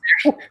necessary.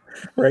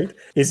 Right?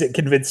 Is it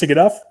convincing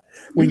enough?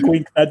 Wink,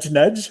 wink, nudge,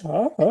 nudge.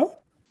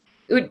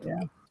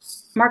 Yeah.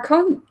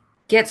 Marcone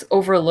gets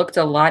overlooked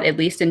a lot, at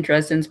least in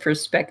Dresden's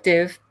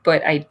perspective,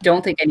 but I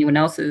don't think anyone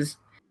else is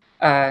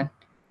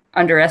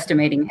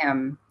underestimating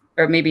him,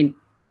 or maybe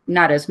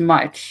not as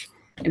much.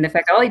 In the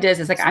fact, all he does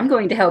is like, I'm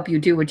going to help you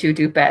do what you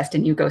do best,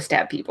 and you go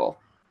stab people.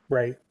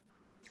 Right.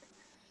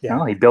 Yeah.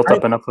 Well, he built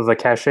up enough of a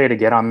cachet to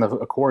get on the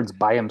Accords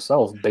by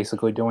himself,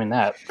 basically doing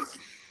that.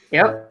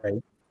 Yep.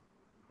 Right.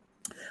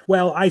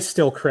 Well, I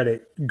still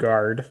credit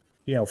Guard,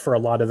 for a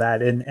lot of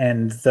that,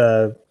 and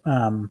the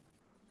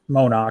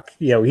Monarch.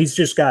 He's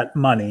just got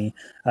money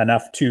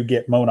enough to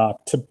get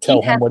Monarch to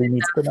tell him what he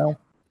needs to know.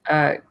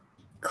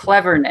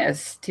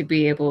 Cleverness to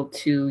be able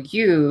to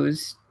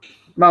use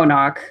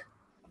Monarch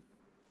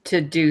to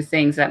do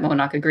things that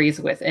Monarch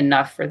agrees with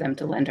enough for them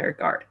to lend her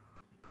Guard.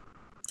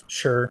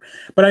 Sure.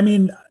 But I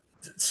mean,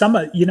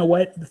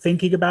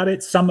 thinking about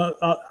it,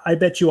 I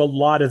bet you a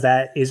lot of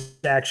that is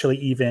actually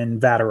even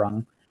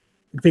Vaterung,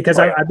 because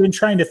right. I've been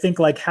trying to think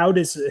like, how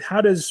does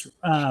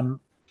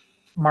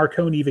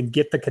Marcone even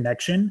get the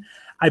connection?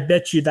 I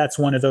bet you that's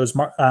one of those.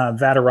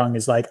 Vaterung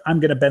is like, I'm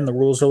going to bend the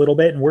rules a little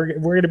bit, and we're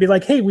going to be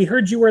like, hey, we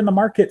heard you were in the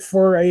market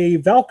for a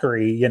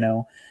Valkyrie,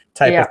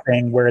 type of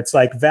thing, where it's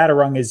like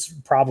Vaterung is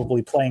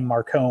probably playing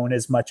Marcone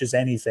as much as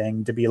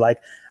anything to be like,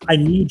 I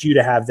need you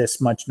to have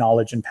this much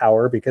knowledge and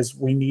power because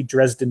we need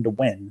Dresden to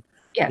win.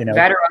 Yeah,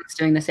 Vaterung's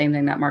doing the same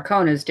thing that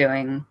Marcone is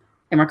doing,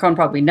 and Marcone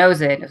probably knows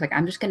it. It's like,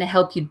 I'm just going to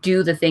help you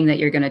do the thing that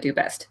you're going to do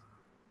best.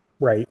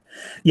 Right.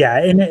 Yeah.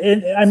 And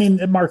I mean,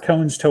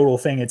 Marcone's total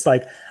thing, it's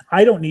like,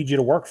 I don't need you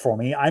to work for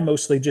me. I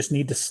mostly just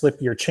need to slip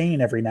your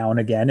chain every now and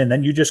again. And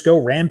then you just go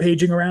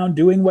rampaging around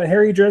doing what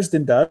Harry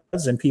Dresden does,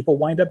 and people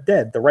wind up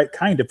dead. The right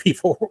kind of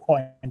people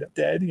wind up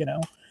dead,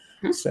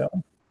 Mm-hmm. So.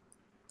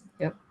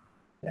 Yep.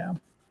 Yeah. I'm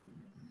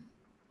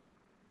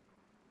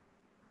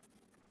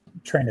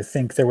trying to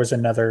think, there was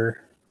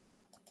another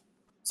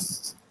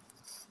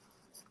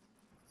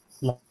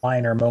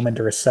line or moment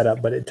or a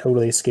setup, but it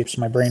totally escapes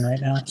my brain right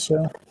now.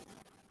 So.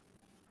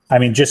 I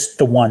mean, just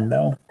the one,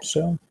 though.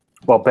 So,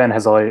 well, Ben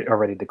has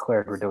already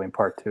declared we're doing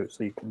part 2,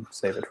 so you can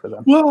save it for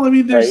them. Well, I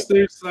mean, there's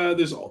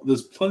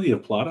plenty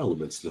of plot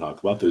elements to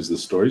talk about. There's the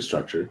story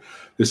structure.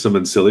 There's some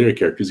ancillary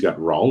characters. You got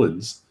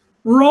Rollins.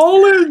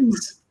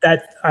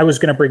 That I was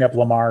going to bring up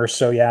Lamar.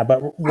 So yeah,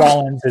 but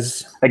Rollins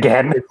is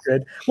again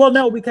good. Well,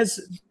 no,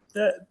 because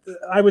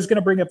I was going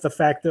to bring up the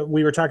fact that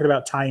we were talking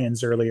about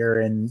tie-ins earlier,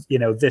 and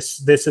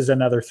this is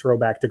another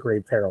throwback to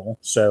Grave Peril.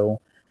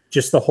 So.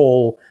 just the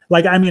whole,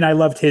 like, I mean, I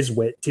loved his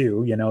wit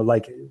too, you know,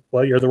 like,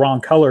 well, you're the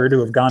wrong color to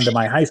have gone to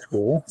my high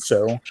school.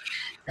 So,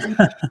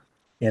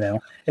 you know,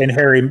 and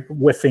Harry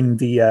whiffing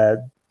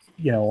the,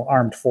 you know,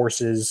 armed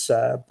forces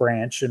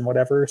branch and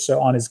whatever.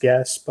 So on his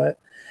guess, but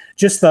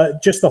just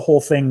the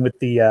whole thing with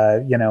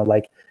the, you know,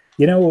 like,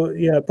 you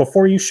know,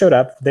 before you showed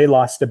up, they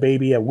lost a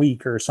baby a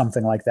week or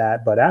something like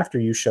that. But after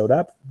you showed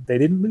up, they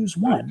didn't lose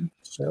one.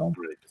 So,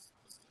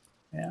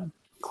 yeah.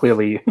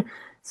 Clearly,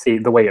 see,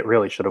 the way it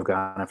really should have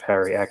gone if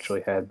Harry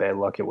actually had bad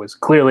luck, it was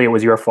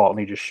your fault, and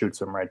he just shoots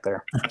him right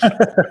there.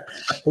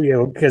 Well, you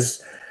know,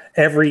 because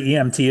every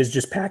EMT is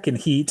just packing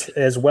heat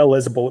as well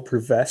as a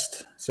bulletproof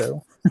vest.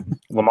 So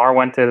Lamar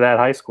went to that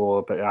high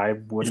school, but I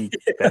wouldn't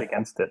bet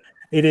against it.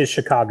 It is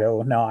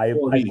Chicago. No, I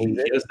believe he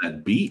has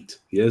that beat.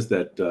 He has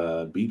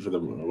that beat for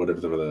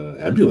the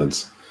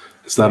ambulance.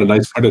 It's not a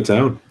nice part of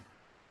town.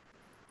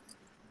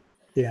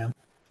 Yeah.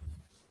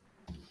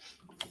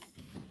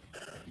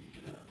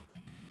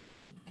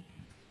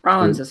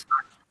 Rollins is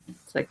fun.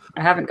 It's like,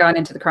 I haven't gone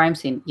into the crime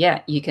scene.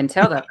 Yeah, you can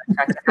tell that by the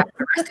fact that I haven't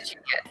arrested you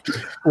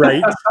yet.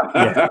 Right.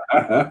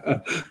 Yeah.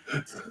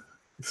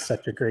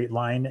 Such a great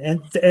line.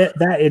 And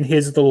that in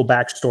his little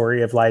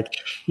backstory of like,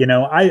 you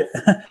know,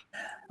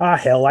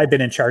 hell, I've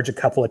been in charge a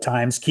couple of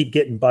times, keep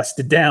getting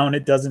busted down.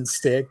 It doesn't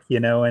stick,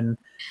 you know, and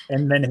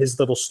then his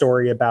little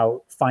story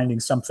about finding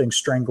something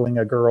strangling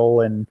a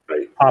girl and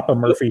Papa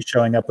Murphy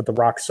showing up with the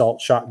rock salt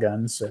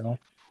shotgun. So,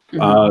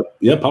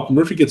 yeah, Papa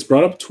Murphy gets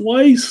brought up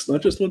twice,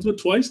 not just once, but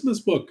twice in this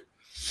book.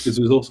 Because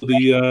there's also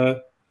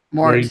the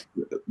Mort,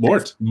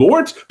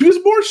 because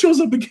Mort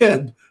shows up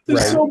again.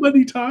 There's so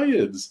many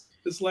tie-ins.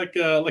 It's like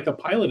a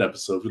pilot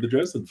episode for the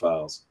Dresden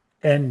Files.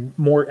 And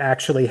Mort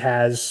actually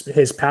has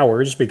his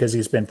powers because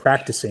he's been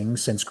practicing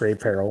since Grave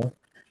Peril.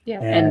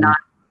 Yeah, and not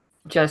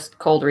just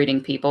cold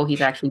reading people.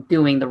 He's actually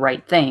doing the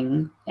right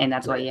thing, and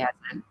that's why he has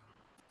it.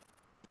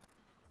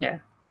 Yeah.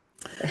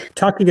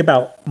 Talking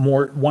about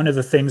Mort, one of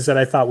the things that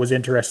I thought was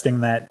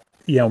interesting that,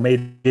 you know,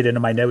 made it into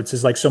my notes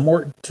is like, so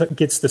Mort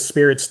gets the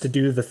spirits to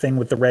do the thing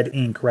with the red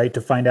ink, right? To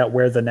find out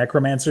where the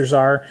necromancers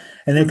are.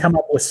 And they come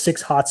up with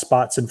 6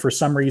 hotspots. And for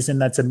some reason,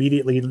 that's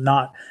immediately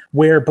not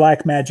where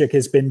black magic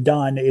has been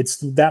done.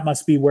 That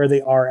must be where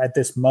they are at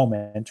this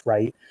moment,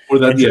 right? Or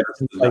that,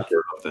 like,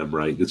 of them,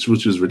 right?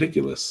 Which is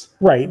ridiculous.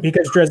 Right.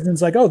 Because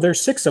Dresden's like, oh, there's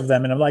 6 of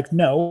them. And I'm like,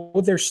 no,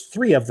 there's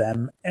 3 of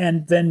them.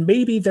 And then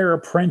maybe they're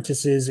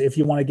apprentices if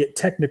you want to get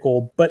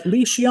technical. But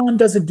Li Xian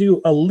doesn't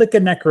do a lick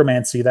of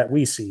necromancy that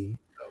we see.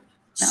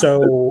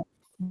 So,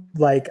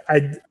 like,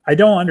 I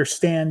don't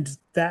understand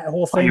that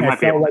whole thing. I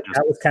felt like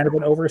that was kind of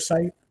an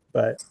oversight,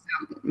 but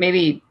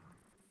maybe,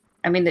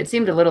 I mean, it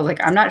seemed a little like,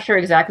 I'm not sure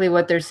exactly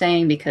what they're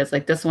saying because,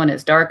 like, this one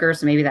is darker,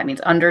 so maybe that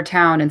means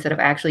Undertown instead of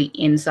actually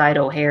inside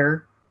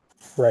O'Hare.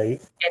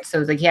 Right. And so,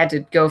 like, he had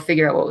to go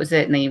figure out what was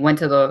it, and then he went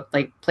to the,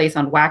 like, place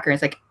on Whacker, and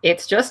it's like,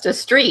 it's just a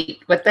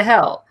street. What the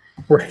hell?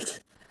 Right.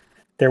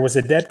 There was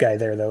a dead guy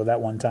there, though, that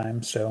one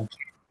time, so,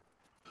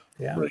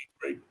 yeah. Right.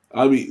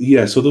 I mean,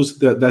 yeah. So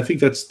I think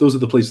those are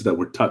the places that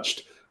were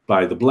touched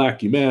by the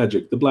black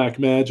magic. The black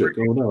magic.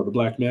 Oh no, the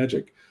black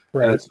magic.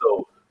 Right. And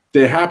so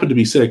there happened to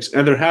be 6,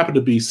 and there happened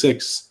to be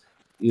 6,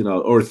 you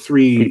know, or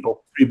 3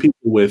 people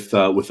with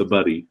a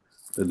buddy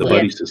in the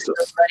buddy system.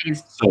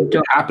 So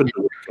it happened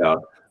to work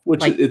out.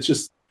 Which like, it's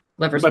just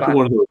it might be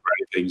one of those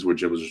things where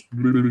Jim was just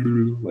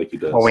like he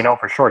does. Well, we know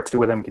for sure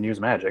 2 of them can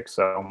use magic.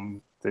 So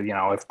you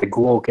know, if the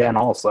ghoul can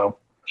also.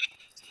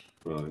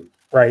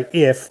 Right,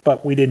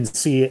 but we didn't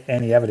see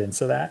any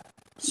evidence of that.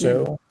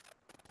 So,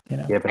 you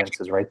know. The evidence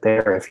is right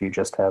there if you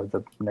just have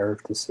the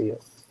nerve to see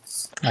it.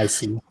 I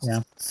see,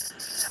 yeah.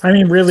 I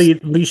mean, really,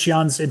 Li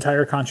Xian's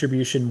entire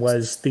contribution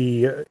was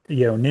the,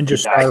 you know, ninja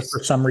star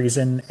for some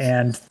reason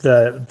and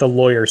the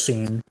lawyer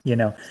scene, you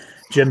know.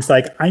 Jim's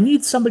like, I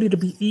need somebody to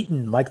be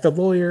eaten, like the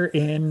lawyer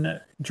in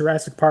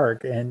Jurassic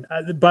Park. And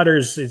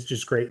Butters is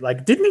just great.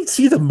 Like, didn't he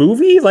see the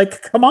movie?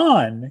 Like, come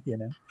on, you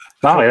know.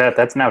 Not only that,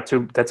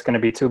 that's going to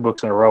be 2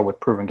 books in a row with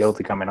Proven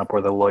Guilty coming up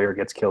where the lawyer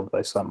gets killed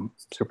by some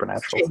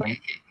supernatural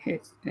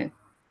thing.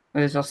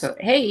 There's also,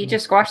 hey, you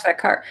just squashed that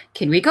car.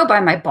 Can we go by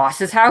my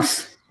boss's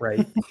house?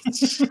 Right.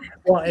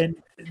 Well, and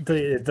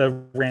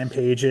the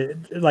rampage,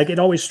 it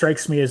always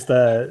strikes me as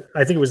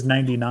I think it was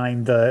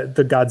 99,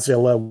 the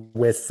Godzilla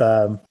with,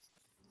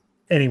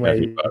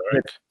 anyway.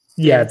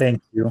 Yeah,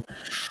 thank you.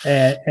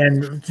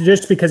 And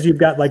just because you've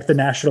got like the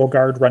National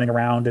Guard running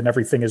around and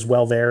everything is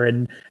well there,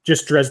 and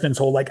just Dresden's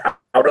whole like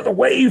out of the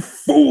way,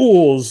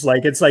 fools!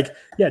 Like it's like,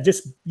 yeah,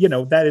 just you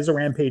know, that is a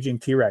rampaging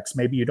T-Rex.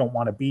 Maybe you don't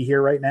want to be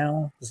here right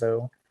now.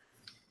 So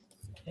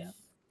yeah.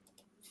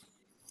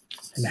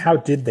 And how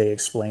did they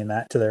explain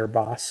that to their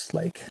boss?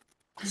 Like,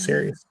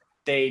 seriously.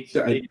 They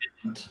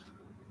didn't.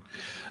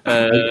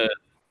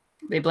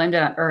 They blamed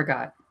it on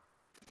Urgot.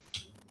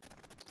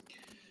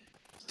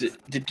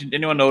 Did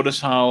anyone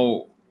notice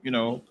how, you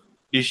know,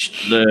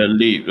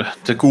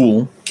 the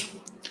ghoul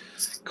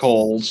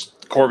calls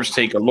Corvus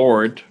Take a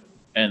Lord,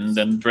 and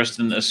then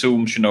Dresden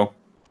assumes, you know,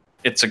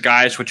 it's a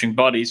guy switching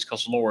bodies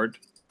because Lord.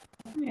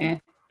 Yeah.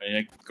 And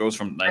it goes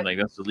from like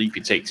that's the leap he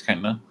takes,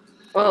 kind of.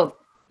 Well,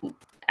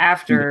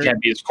 after It can't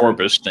be his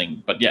corpus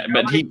thing, but yeah,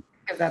 but he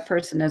of that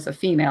person as a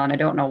female, and I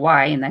don't know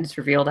why, and then it's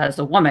revealed as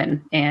a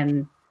woman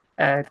in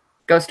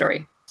Ghost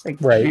Story. It's like,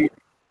 Right.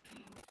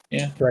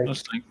 yeah, Right. I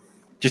was like,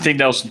 do you think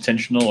that was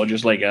intentional or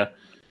just like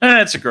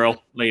it's a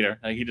girl later?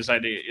 Like he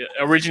decided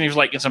originally he was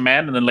like it's a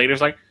man, and then later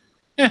it's like,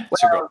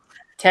 it's a girl.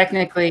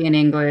 Technically, in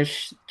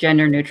English,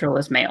 gender neutral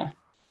is male.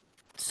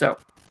 So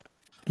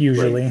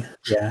Usually,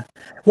 yeah.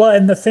 Well,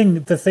 and the thing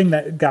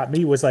that got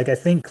me was like I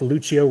think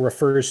Lucio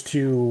refers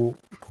to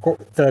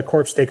the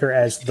corpse taker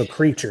as the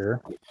creature,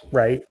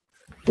 right?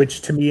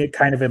 Which to me it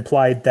kind of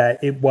implied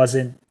that it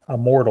wasn't a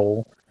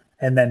mortal,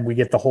 and then we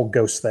get the whole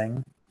ghost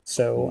thing.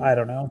 So I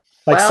don't know.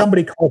 Like Well,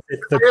 somebody called it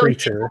the clearly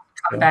creature.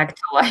 come back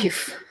to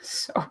life.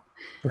 So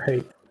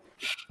Right.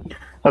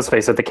 Let's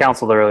face it, the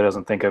council really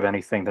doesn't think of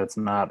anything that's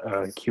not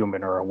a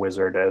human or a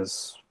wizard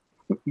as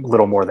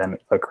little more than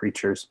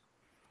creatures,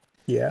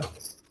 Yeah.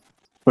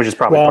 which is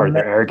probably Well, part of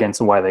their arrogance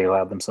and why they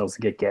allowed themselves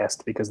to get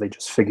gassed, because they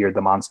just figured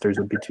the monsters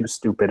would be too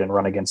stupid and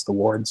run against the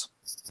wards.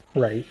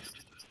 Right.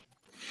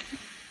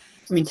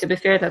 I mean, to be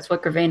fair, that's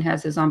what Gravane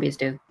has his zombies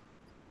do.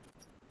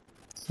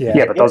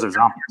 Yeah, but those are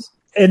zombies.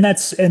 And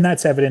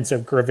that's evidence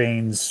of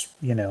Gravain's,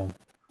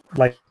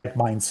 like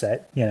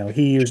mindset.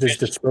 He uses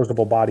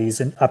disposable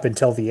bodies and up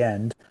until the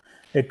end.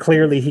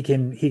 Clearly he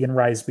can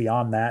rise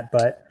beyond that,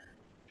 but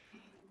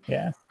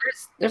yeah.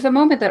 There's a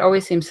moment that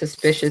always seems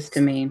suspicious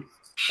to me.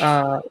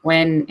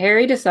 When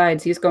Harry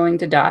decides he's going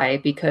to die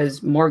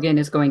because Morgan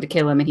is going to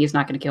kill him and he's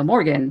not going to kill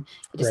Morgan,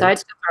 he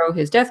decides to throw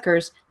his death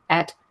curse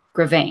at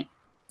Gravane.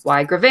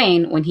 Why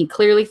Gravane when he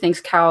clearly thinks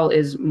Cal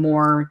is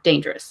more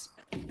dangerous?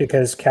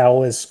 Because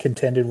Cal has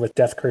contended with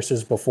death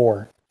curses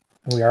before.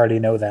 We already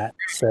know that.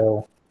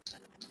 So,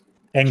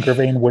 and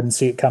Gravane wouldn't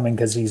see it coming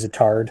because he's a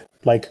tard.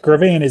 Like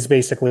Gravane is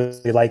basically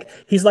like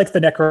he's like the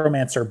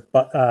necromancer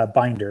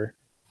binder,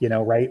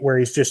 right? Where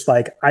he's just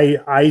like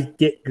I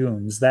get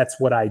goons. That's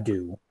what I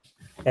do.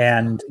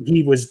 And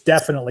he was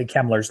definitely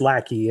Kemmler's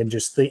lackey, and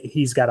just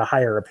he's got a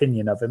higher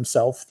opinion of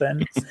himself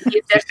than.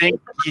 You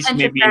think he's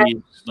maybe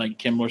like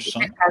Kemmler's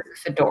son? Has a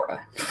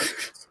fedora.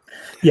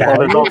 Yeah. Well,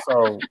 there's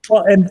also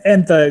and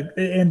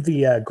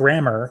the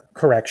grammar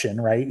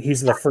correction, right?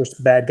 He's the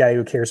first bad guy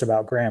who cares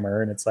about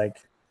grammar, and it's like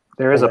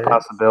there is a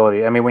hilarious.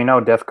 possibility. I mean, we know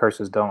death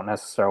curses don't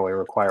necessarily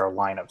require a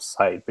line of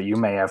sight, but you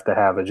may have to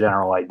have a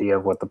general idea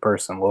of what the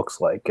person looks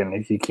like, and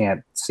if you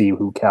can't see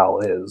who Cal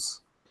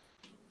is,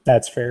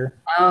 That's fair.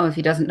 Oh, if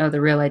he doesn't know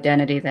the real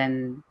identity,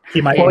 then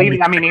He might. well, even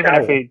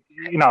if he,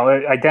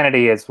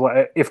 identity is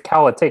what if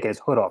Cal had taken his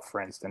hood off, for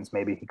instance,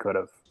 maybe he could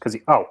have because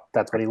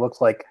that's what he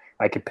looks like.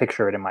 I could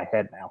picture it in my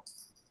head now.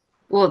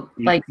 well,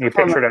 like You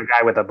pictured a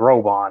guy with a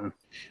robe on,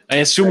 I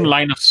assume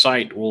line of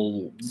sight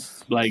will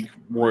like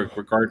work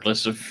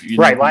regardless of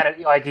right?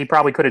 Like he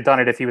probably could have done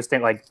it if he was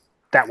staying like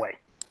that way.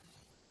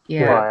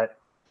 yeah. But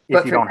if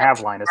But you for don't have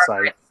line of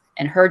sight,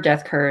 And her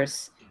death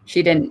curse,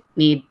 she didn't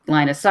need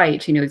line of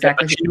sight. She knew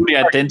exactly. But she knew the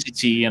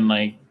identity and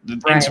like the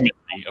Right. intimately.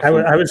 Of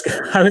I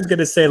was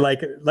gonna say,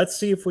 like, let's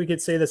see if we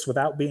could say this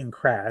without being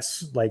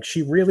crass. Like,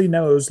 she really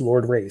knows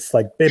Lord Wraith,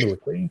 like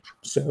biblically.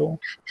 So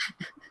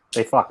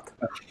they fucked.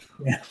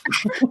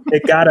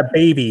 it got a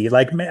baby.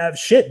 Like,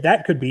 shit,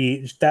 that could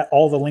be that.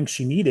 All the links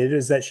she needed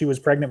is that she was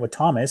pregnant with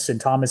Thomas,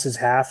 and Thomas is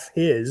half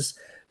his.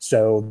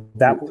 So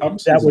that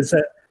was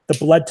the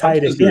blood tie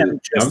to him.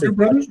 Younger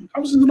brother?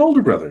 Thomas is an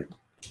older brother.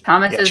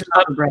 Thomas is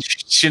not a brother.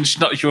 Since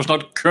she was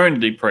not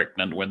currently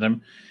pregnant with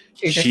him,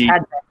 She just she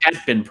had had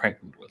been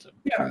pregnant with him.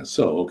 Yeah,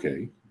 so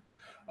okay.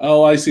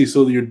 Oh, I see.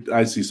 So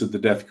So the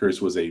death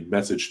curse was a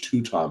message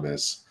to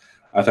Thomas.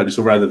 I thought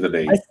so rather than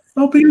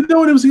but you know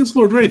what? It was against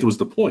Lord Wraith was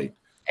the point.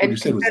 What and you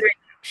said was considering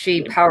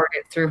she powered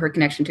it through her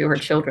connection to her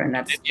children.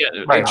 That's Yeah,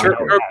 Right, her, I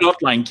know her that.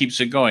 bloodline keeps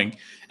it going,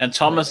 and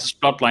Thomas's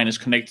bloodline is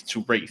connected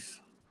to Wraith.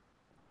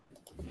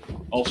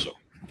 Also,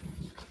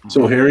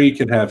 so Harry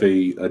can have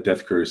a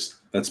death curse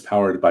that's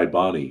powered by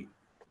Bonnie.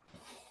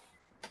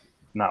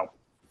 No,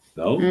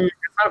 No? it's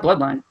not a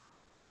bloodline.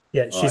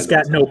 Yeah, Oh, she's I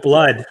know got no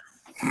blood.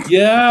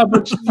 Yeah,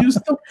 but you're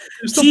still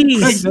Jeez.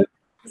 pregnant.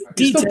 You're still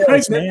Details,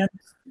 pregnant. man.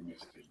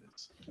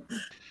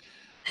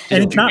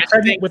 And he's not You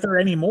pregnant think- with her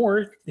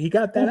anymore. He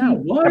got that He out.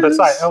 was. and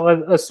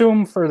besides,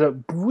 assume for the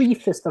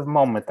briefest of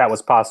moment that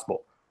was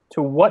possible.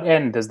 To what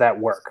end does that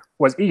work?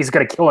 Was he's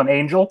going to kill an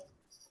angel?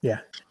 Yeah.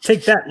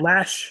 Take that,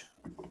 Lash.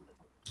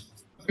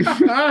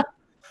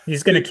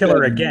 He's going to kill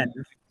her again.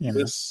 You know.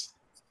 This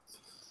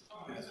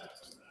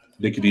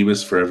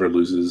Nicodemus forever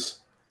loses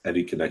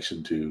any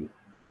connection to.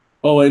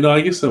 Oh wait, no,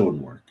 I guess that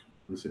wouldn't work.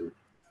 Let's see.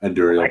 And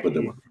Duriel, but that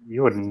wouldn't.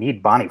 You wouldn't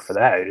need Bonnie for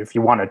that. If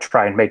you want to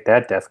try and make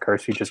that death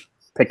curse, you just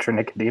picture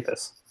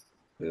Nicodemus.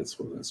 That's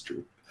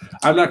true.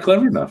 I'm not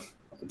clever enough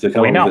to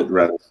come We up know. with it.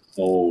 Rather,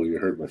 oh, you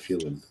heard my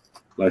feeling.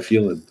 My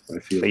feeling.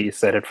 But you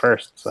said it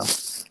first, so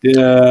Yeah.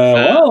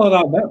 Well, and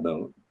on that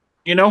note,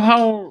 you know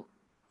how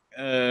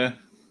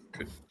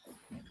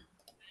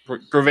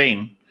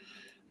Gravane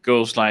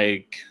goes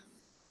like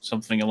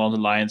something along the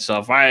lines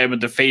of "I am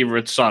the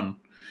favorite son."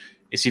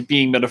 Is he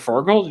being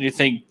metaphorical? Do you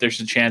think there's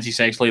a chance he's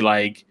actually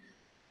like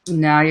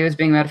No, he was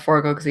being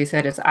metaphorical because he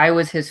said I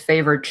was his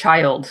favored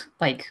child,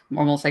 like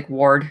almost like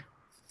Ward.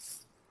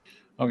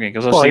 Okay,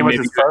 because he was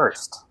his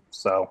first.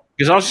 So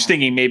because I was just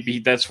thinking maybe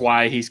that's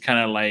why he's kind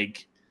of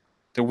like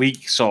the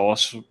weak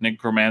sauce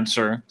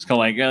necromancer. It's kind of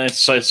like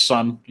it's his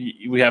son.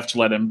 We have to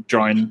let him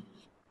join.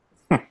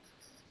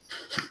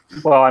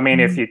 Well, I mean,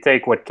 if you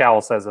take what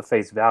Cal says at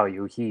face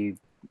value, he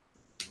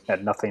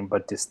had nothing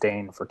but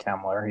disdain for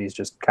Kemmler. He's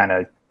just kind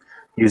of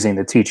using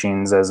the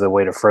teachings as a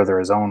way to further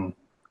his own,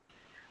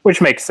 which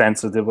makes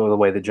sense with the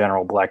way the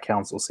General Black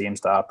Council seems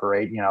to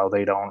operate. You know,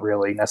 they don't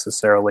really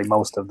necessarily,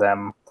 most of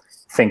them,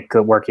 think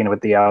that working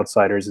with the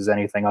outsiders is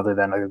anything other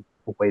than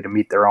a way to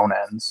meet their own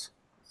ends.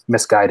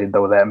 Misguided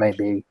though that may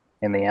be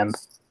in the end.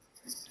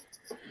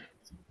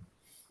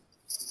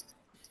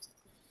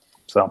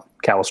 So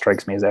Cal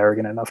strikes me as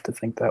arrogant enough to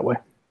think that way.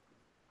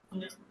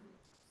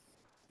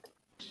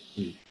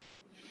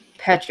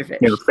 Petrovich.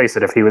 You know, face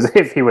it, if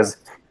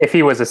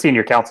he was a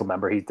senior council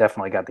member, he's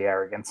definitely got the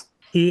arrogance.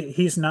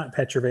 He's not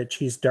Petrovich.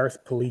 He's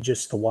Darth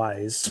Pelagius the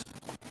Wise.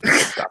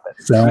 Stop it.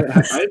 So I've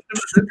never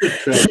heard the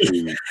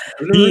tragedy.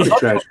 I've never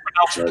heard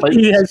the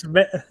tragedy.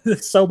 he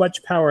has so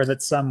much power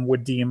that some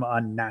would deem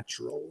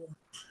unnatural.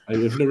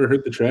 I've never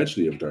heard the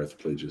tragedy of Darth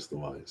Plagueis the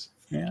Wise.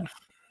 Yeah.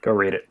 Go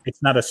read it.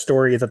 It's not a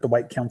story that the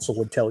White Council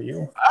would tell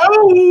you.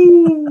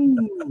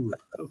 Oh,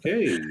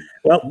 okay.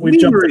 Well, we've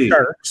jumped the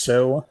shark,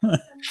 so.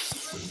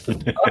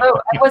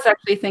 Although I was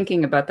actually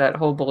thinking about that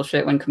whole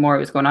bullshit when Kimura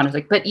was going on. I was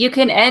like, but you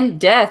can end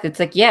death. It's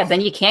like, yeah,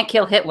 then you can't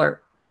kill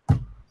Hitler.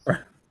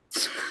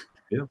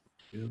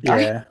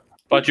 Yeah.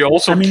 But you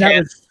also that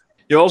can't. was,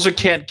 You also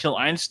can't kill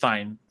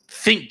Einstein.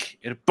 Think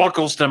it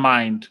buckles the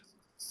mind.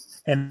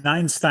 and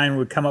Einstein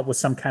would come up with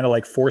some kind of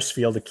like force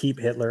field to keep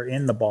Hitler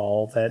in the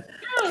ball. That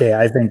okay,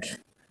 I think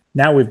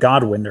now we've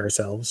Godwined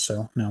ourselves.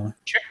 So no.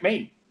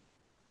 Checkmate.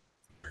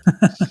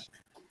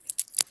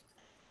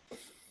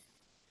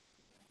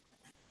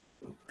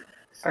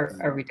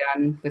 Are we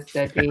done with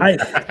the date?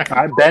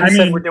 Ben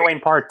said mean- we're doing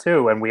part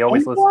 2, and we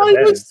always listen why to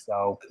Ben. was-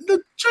 So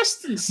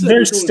Justin said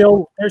there's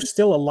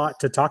still a lot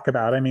to talk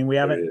about. I mean, we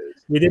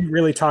didn't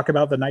really talk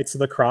about the Knights of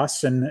the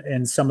Cross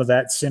and some of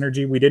that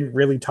synergy. We didn't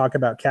really talk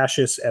about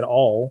Cassius at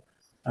all.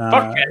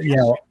 Fuck Cassius. You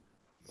know,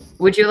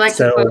 Would you like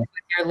So- to close with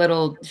your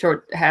little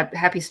short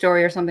happy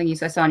story or something?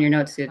 I saw in your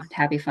notes a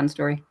happy fun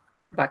story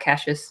about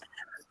Cassius.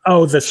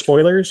 oh, the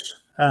spoilers,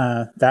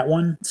 that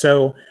one.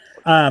 So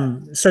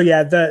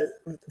yeah, the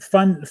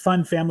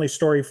fun family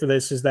story for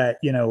this is that,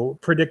 you know,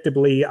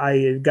 predictably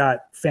I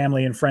got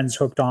family and friends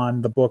hooked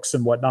on the books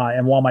and whatnot.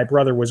 And while my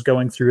brother was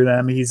going through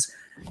them, he's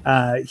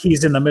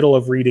in the middle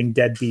of reading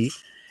Deadbeat,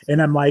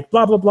 and I'm like,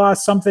 blah, blah, blah,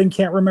 something,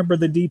 can't remember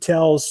the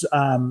details.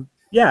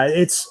 Yeah,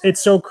 it's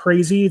so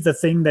crazy, the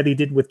thing that he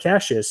did with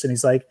Cassius. And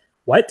he's like,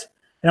 what?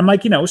 And I'm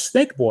like, you know,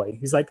 Snake Boy.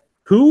 He's like,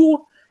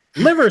 who?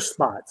 Liver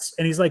spots.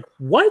 And he's like,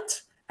 what?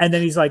 And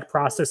then he's like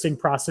processing.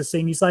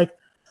 He's like,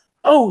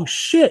 oh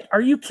shit,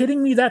 are you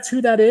kidding me? That's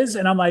who that is?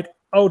 And I'm like,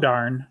 oh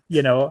darn,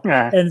 you know.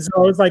 yeah. And so I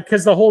was like,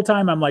 because the whole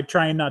time I'm like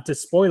trying not to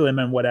spoil him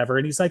and whatever.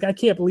 And he's like, I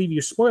can't believe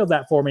you spoiled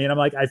that for me. And I'm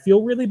like, I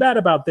feel really bad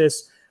about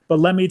this, but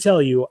let me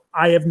tell you,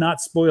 I have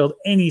not spoiled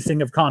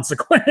anything of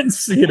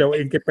consequence, you know,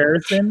 in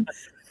comparison.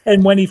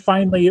 And when he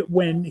finally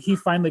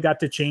got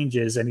to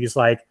changes, and he's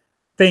like,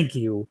 thank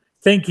you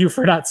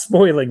for not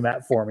spoiling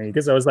that for me.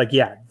 Because I was like,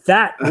 yeah,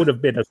 that would have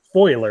been a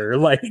spoiler.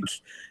 Like,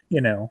 you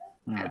know,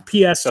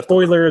 P.S.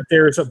 spoiler,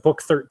 there's a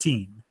book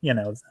 13, you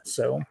know,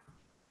 so.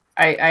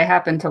 I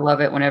happen to love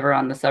it whenever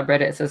on the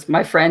subreddit it says,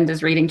 my friend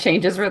is reading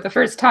changes for the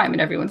first time, and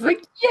everyone's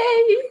like,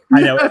 yay!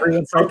 I know,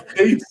 everyone's like,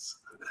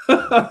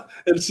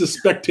 it's a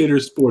spectator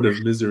sport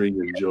of misery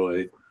and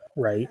joy.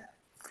 right.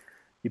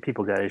 You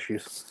people got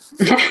issues.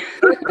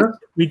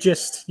 We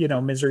just, you know,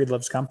 misery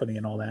loves company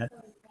and all that.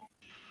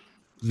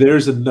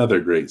 There's another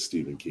great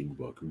Stephen King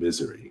book,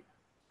 Misery.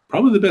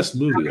 Probably the best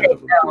movie out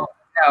of them.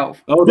 No.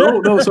 Oh,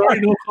 no,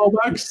 sorry, no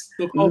callbacks.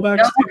 No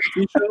callbacks to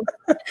the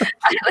show.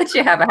 I let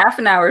you have a half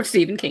an hour of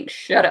Stephen King.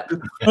 Shut up.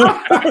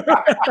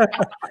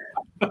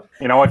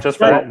 You know what? Just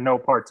for that, no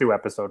part 2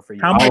 episode for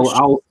you. How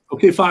much-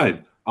 Okay,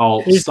 fine.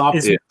 I'll stop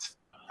it.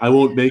 I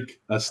won't make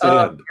a stand.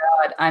 Oh,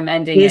 God. I'm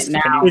ending it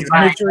now. Is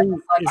Fine. misery,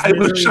 I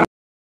was